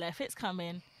gonna go left. It's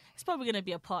coming. It's probably gonna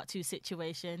be a part 2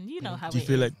 situation. You know how. Do you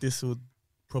feel like this will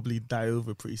probably die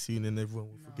over pretty soon and everyone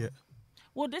will forget?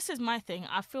 Well, this is my thing.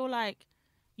 I feel like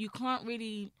you can't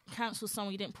really cancel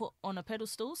someone you didn't put on a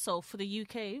pedestal. So for the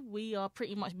UK, we are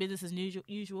pretty much business as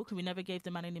usual because we never gave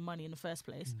the man any money in the first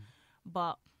place.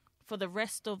 But for the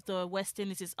rest of the West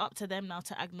Indies, it's up to them now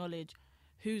to acknowledge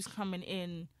who's coming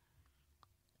in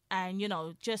and,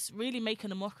 just really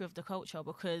making a mockery of the culture,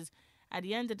 because at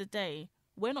the end of the day,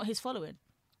 we're not his following.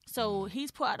 So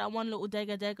he's put out that one little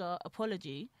dega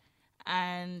apology,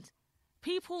 and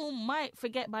people might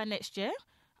forget by next year.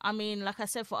 I mean, like I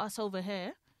said, for us over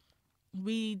here,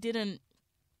 we didn't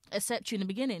accept you in the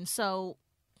beginning, so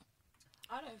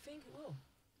I don't think it will.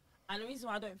 And the reason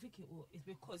why I don't think it will is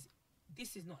because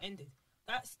this is not ended.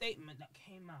 That statement that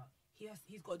came out,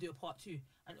 he's got to do a part 2,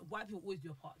 and white people always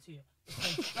do a part 2. The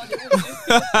reason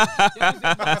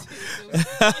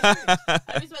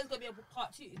why it's got to be a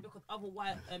part 2 is because other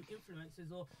white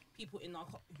influencers or people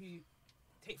who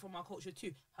take from our culture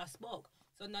too have spoke.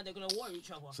 So now they're going to war each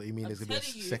other. So you mean there's going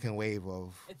to be a second wave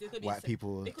of white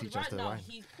people teach us to wine? Because right now,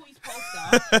 he's put his post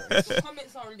out, the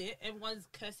comments are lit, everyone's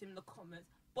cursing in the comments,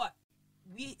 but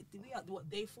we are what,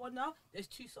 day 4 now? There's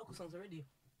 2 soccer songs already.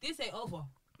 This ain't over.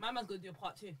 My man's going to do a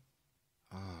part 2.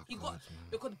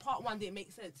 Because part 1 didn't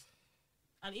make sense.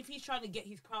 And if he's trying to get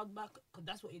his crowd back, because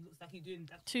that's what it looks like he's doing.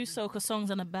 2 soca songs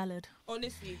and a ballad.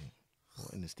 Honestly.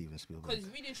 What in the Steven Spielberg? Because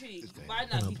really, truly, right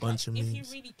now, if he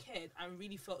really cared and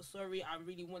really felt sorry and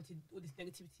really wanted all this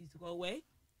negativity to go away,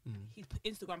 his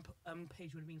Instagram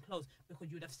page would have been closed, because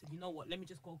you would have said, you know what, let me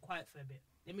just go quiet for a bit.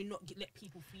 Let me not let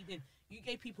people feed in. You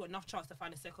gave people enough chance to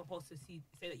find a second post to say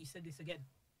that you said this again.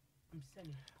 I'm just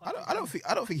saying.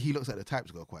 I don't think he looks like the type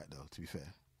to go quiet though. To be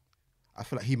fair, I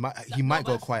feel like he might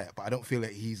go quiet, but I don't feel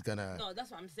like he's gonna. No,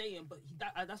 that's what I'm saying. But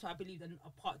that's why I believe that a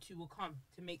part 2 will come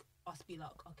to make us be like,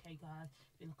 okay, guys,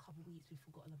 it's been a couple of weeks, we've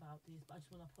forgotten about this, but I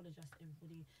just want to apologize to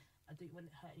everybody. I don't want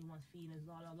to hurt anyone's feelings.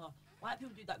 La la la. White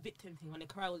people do that victim thing when they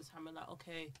cry all the time. We're like,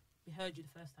 okay, we heard you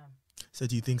the first time. So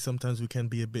do you think sometimes we can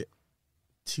be a bit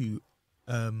too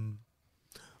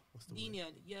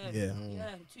lenient? Yeah,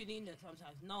 too lenient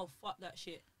sometimes. No, fuck that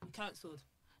shit. We cancelled.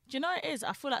 Do you know what it is?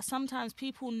 I feel like sometimes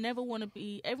people never want to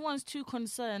be. Everyone's too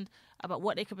concerned about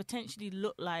what they could potentially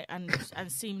look like and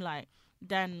seem like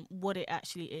than what it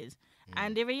actually is.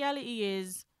 And the reality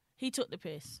is, he took the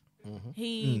piss.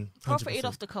 He profited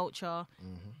off the culture.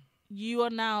 You are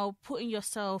now putting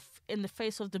yourself in the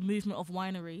face of the movement of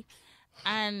winery,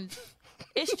 and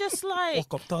it's just like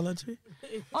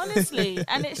honestly,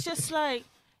 and it's just like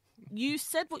you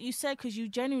said what you said because you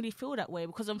genuinely feel that way.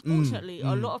 Because unfortunately,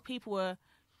 a lot of people were,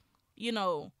 you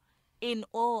know, in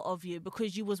awe of you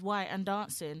because you was white and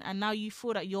dancing, and now you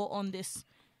feel that you're on this.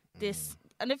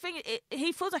 And the thing,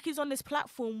 he feels like he's on this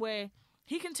platform where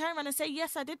he can turn around and say,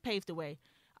 "Yes, I did pave the way.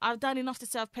 I've done enough to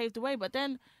say I've paved the way." But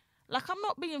then, like, I'm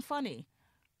not being funny,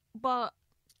 but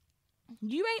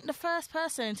you ain't the first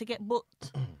person to get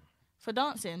booked for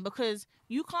dancing because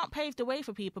you can't pave the way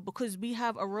for people because we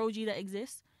have Oroji that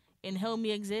exists,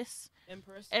 Inhelmi exists,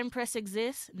 Empress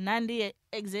exists, Nandi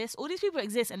exists. All these people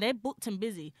exist and they're booked and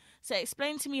busy. So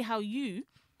explain to me how you,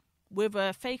 with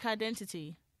a fake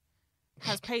identity,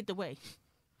 has paved the way.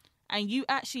 And you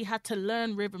actually had to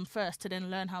learn rhythm first to then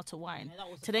learn how to whine,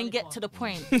 to then get to the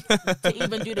point to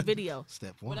even do the video.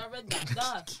 Step one. When I read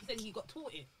that, he said he got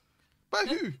taught it. By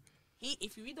who?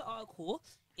 If you read the article,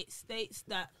 it states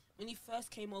that when he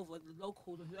first came over, the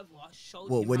locals or whoever showed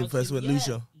What, him when how he first to- went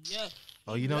Lucia? Yeah.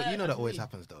 Oh, you know that always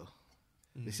happens though.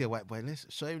 They see a white boy, let's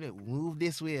show him that, move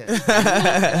this way.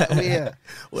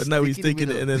 Well, now he's taking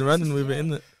it and then running with it,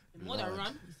 innit? More than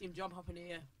run, you see him jump up in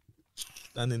the air.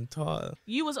 Standing tall.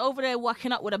 You was over there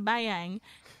walking up with a bayang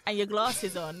and your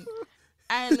glasses on.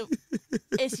 And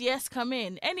it's yes, come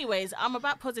in. Anyways, I'm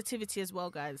about positivity as well,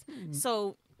 guys.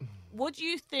 So what do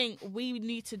you think we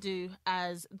need to do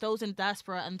as those in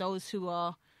diaspora and those who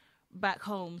are back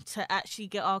home to actually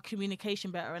get our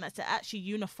communication better and to actually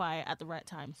unify at the right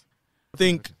times? I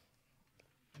think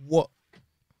what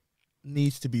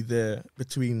needs to be there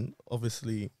between,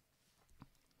 obviously,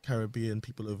 Caribbean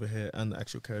people over here and the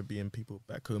actual Caribbean people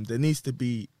back home, there needs to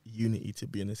be unity, to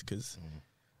be honest, because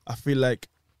I feel like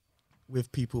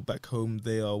with people back home,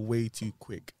 they are way too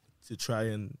quick to try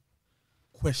and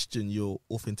question your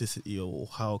authenticity or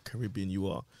how Caribbean you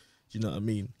are. Do you know what I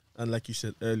mean? And like you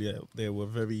said earlier, they were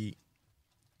very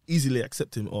easily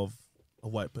accepting of a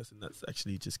white person that's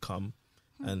actually just come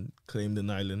and claimed an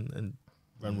island and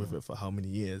run with it for how many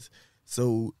years.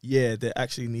 So, yeah, there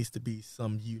actually needs to be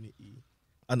some unity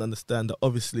and understand that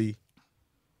obviously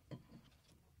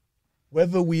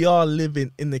whether we are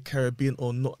living in the Caribbean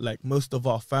or not, like most of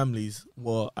our families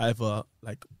were either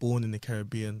like born in the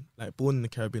Caribbean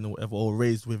or whatever, or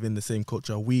raised within the same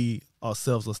culture. We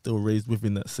ourselves are still raised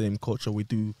within that same culture. We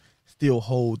do still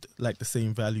hold like the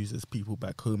same values as people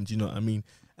back home. Do you know what I mean?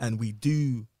 And we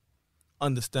do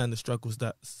understand the struggles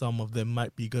that some of them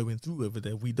might be going through over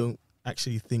there. We don't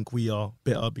actually think we are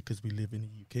better because we live in the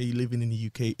UK. Living in the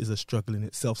UK is a struggle in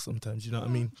itself sometimes, you know what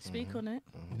I mean? Speak on it.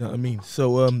 You know what I mean?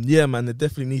 So, yeah, man, there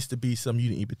definitely needs to be some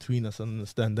unity between us and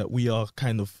understand that we are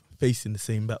kind of facing the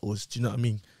same battles, do you know what I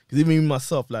mean? Because even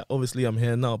myself, like, obviously I'm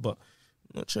here now, but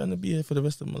I'm not trying to be here for the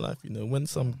rest of my life, you know?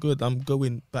 Once I'm good, I'm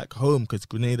going back home because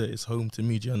Grenada is home to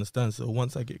me, do you understand? So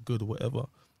once I get good or whatever,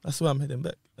 that's where I'm heading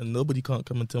back. And nobody can't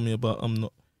come and tell me about I'm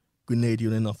not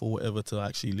Grenadian enough or whatever to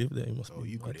actually live there. You must be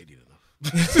you Grenadian enough.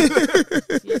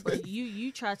 Yeah, but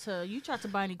you try to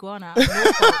buy an iguana out of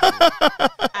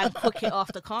Norfolk and cook it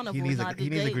off the carnival. He needs a They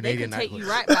can Grenadian take night you hood.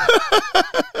 right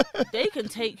back. They can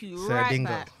take you Sir right Dingo.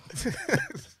 back.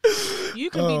 You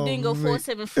can be Dingo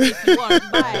 473 if you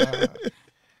want. Bye.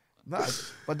 Nah,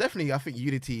 but definitely, I think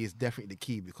unity is definitely the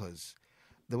key because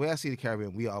the way I see the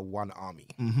Caribbean, we are one army,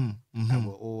 and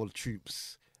we're all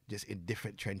troops just in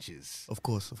different trenches, Of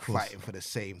course. fighting for the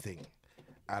same thing.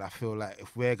 And I feel like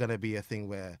if we're gonna be a thing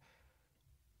where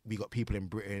we got people in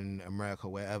Britain, America,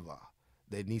 wherever,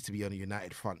 there needs to be on a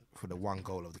united front for the one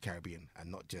goal of the Caribbean,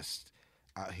 and not just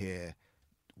out here.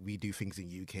 We do things in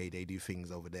UK, they do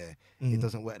things over there. It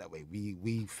doesn't work that way.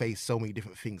 We face so many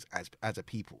different things as a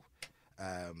people,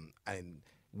 and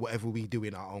whatever we do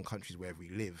in our own countries, wherever we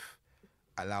live,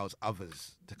 allows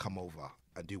others to come over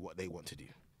and do what they want to do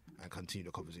and continue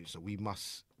the conversation. So we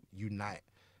must unite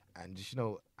and just,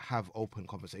 have open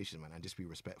conversations, man, and just be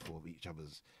respectful of each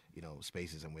other's,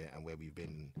 spaces and where we've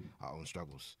been, our own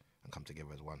struggles, and come together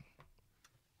as one.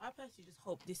 I personally just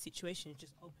hope this situation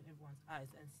just opened everyone's eyes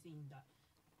and seen that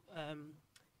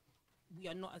we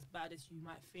are not as bad as you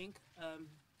might think.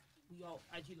 We are,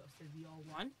 as you lot said, we are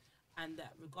one, and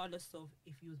that regardless of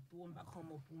if you was born back home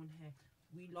or born here,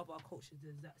 we love our culture the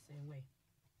exact same way.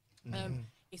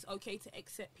 It's okay to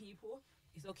accept people.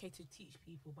 It's okay to teach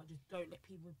people, but just don't let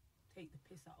people take the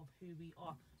piss out of who we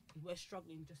are. We're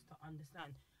struggling just to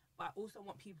understand. But I also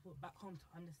want people back home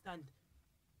to understand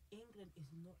England is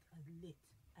not as lit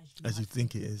as you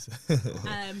think it is.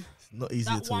 It's not easy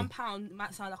that at all. £1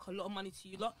 might sound like a lot of money to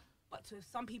you lot, but to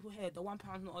some people here, the £1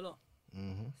 is not a lot.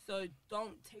 So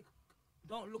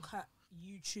don't look at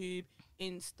YouTube,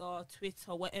 Insta,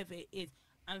 Twitter, whatever it is,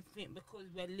 and think because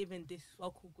we're living this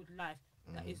so-called good life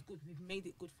that is good. We've made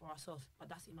it good for ourselves, but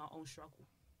that's in our own struggle.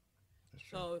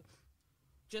 So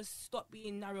just stop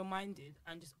being narrow-minded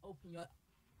and just open your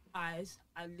eyes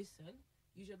and listen.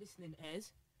 Use your listening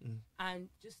ears and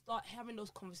just start having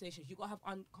those conversations. You gotta have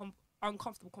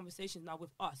uncomfortable conversations now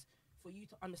with us for you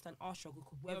to understand our struggle.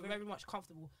 Because we're very much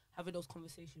comfortable having those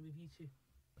conversations with you too.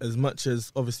 As much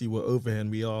as obviously we're over here and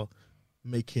we are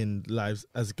making lives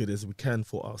as good as we can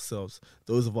for ourselves,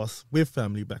 those of us with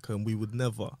family back home, we would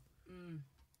never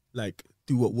like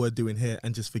do what we're doing here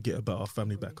and just forget about our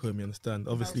family back home. You understand?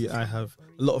 Obviously, I have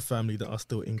a lot of family that are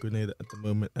still in Grenada at the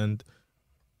moment, and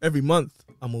every month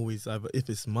I'm always either, if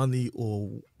it's money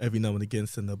or every now and again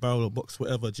send a barrel or box,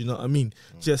 whatever. Do you know what I mean?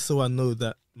 Just so I know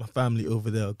that my family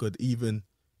over there are good. Even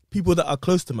people that are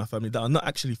close to my family that are not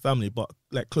actually family but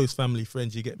like close family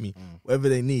friends, you get me? Whatever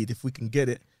they need, if we can get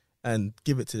it and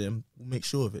give it to them, we'll make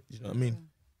sure of it. You know what I mean?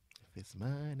 If it's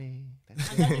money, and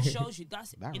that just shows you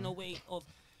that's in a way of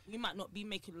we might not be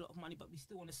making a lot of money, but we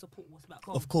still want to support what's back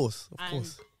home. Of course.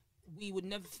 We would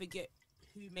never forget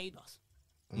who made us,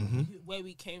 where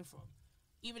we came from.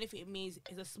 Even if it means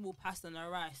it's a small pasta and a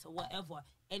rice or whatever,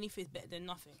 anything's better than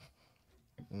nothing.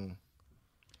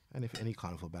 And if any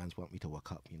carnival bands want me to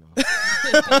work up, you know,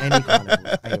 any carnival,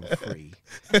 I am free.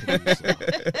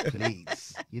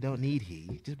 Please, you don't need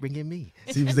he, just bring in me.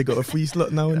 Seems they got a free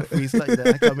slot now. A free slot,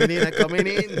 they're coming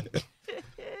in.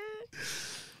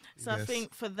 So I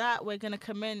think for that, we're going to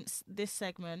commence this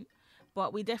segment,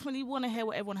 but we definitely want to hear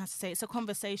what everyone has to say. It's a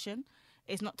conversation.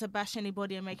 It's not to bash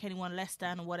anybody and make anyone less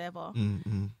than or whatever.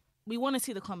 We want to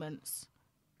see the comments.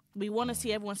 We want to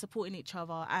see everyone supporting each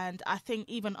other. And I think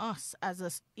even us,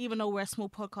 even though we're a small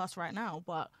podcast right now,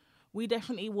 but we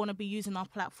definitely want to be using our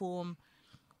platform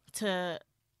to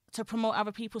promote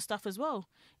other people's stuff as well.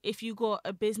 If you got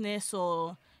a business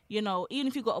or, you know, even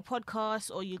if you got a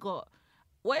podcast or you got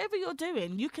whatever you're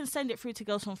doing, you can send it through to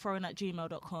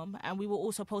girlsfromforeign@gmail.com and we will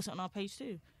also post it on our page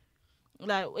too.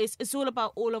 Like, it's all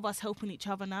about all of us helping each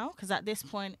other now, because at this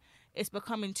point, it's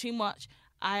becoming too much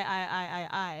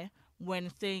I when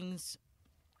things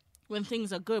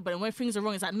are good. But when things are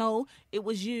wrong, it's like, no, it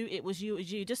was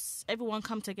you. Just everyone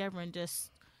come together and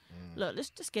just, look,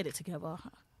 let's just get it together.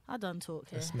 I done talk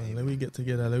here. Yes, man. Let me get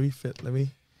together. Let me fit. Let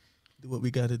me do what we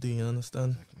got to do, you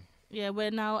understand? Yeah,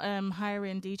 we're now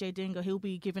hiring DJ Dingo. He'll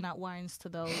be giving out wines to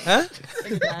those in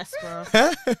the diaspora.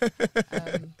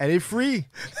 And it's free.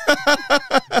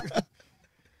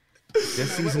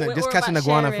 Just catching the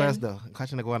iguana first, though.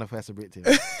 Catching the iguana first a bit too.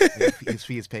 His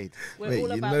fee is paid. Wait,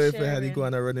 you know, if I had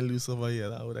iguana running loose over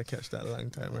here, I would have catch that a long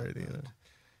time already. You know,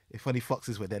 if funny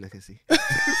foxes were delicacy.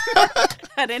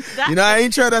 You know, I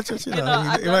ain't tried that shit. You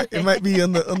know, it might be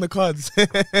on the cards.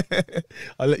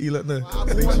 I'll let you know.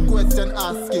 One question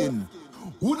asking.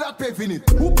 Who that paving it?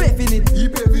 Who paving it? He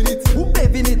paving it. Who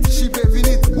paving it? She paving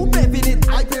it. Who paving it?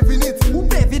 I paving it. Who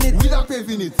paving it? We that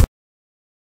paving it.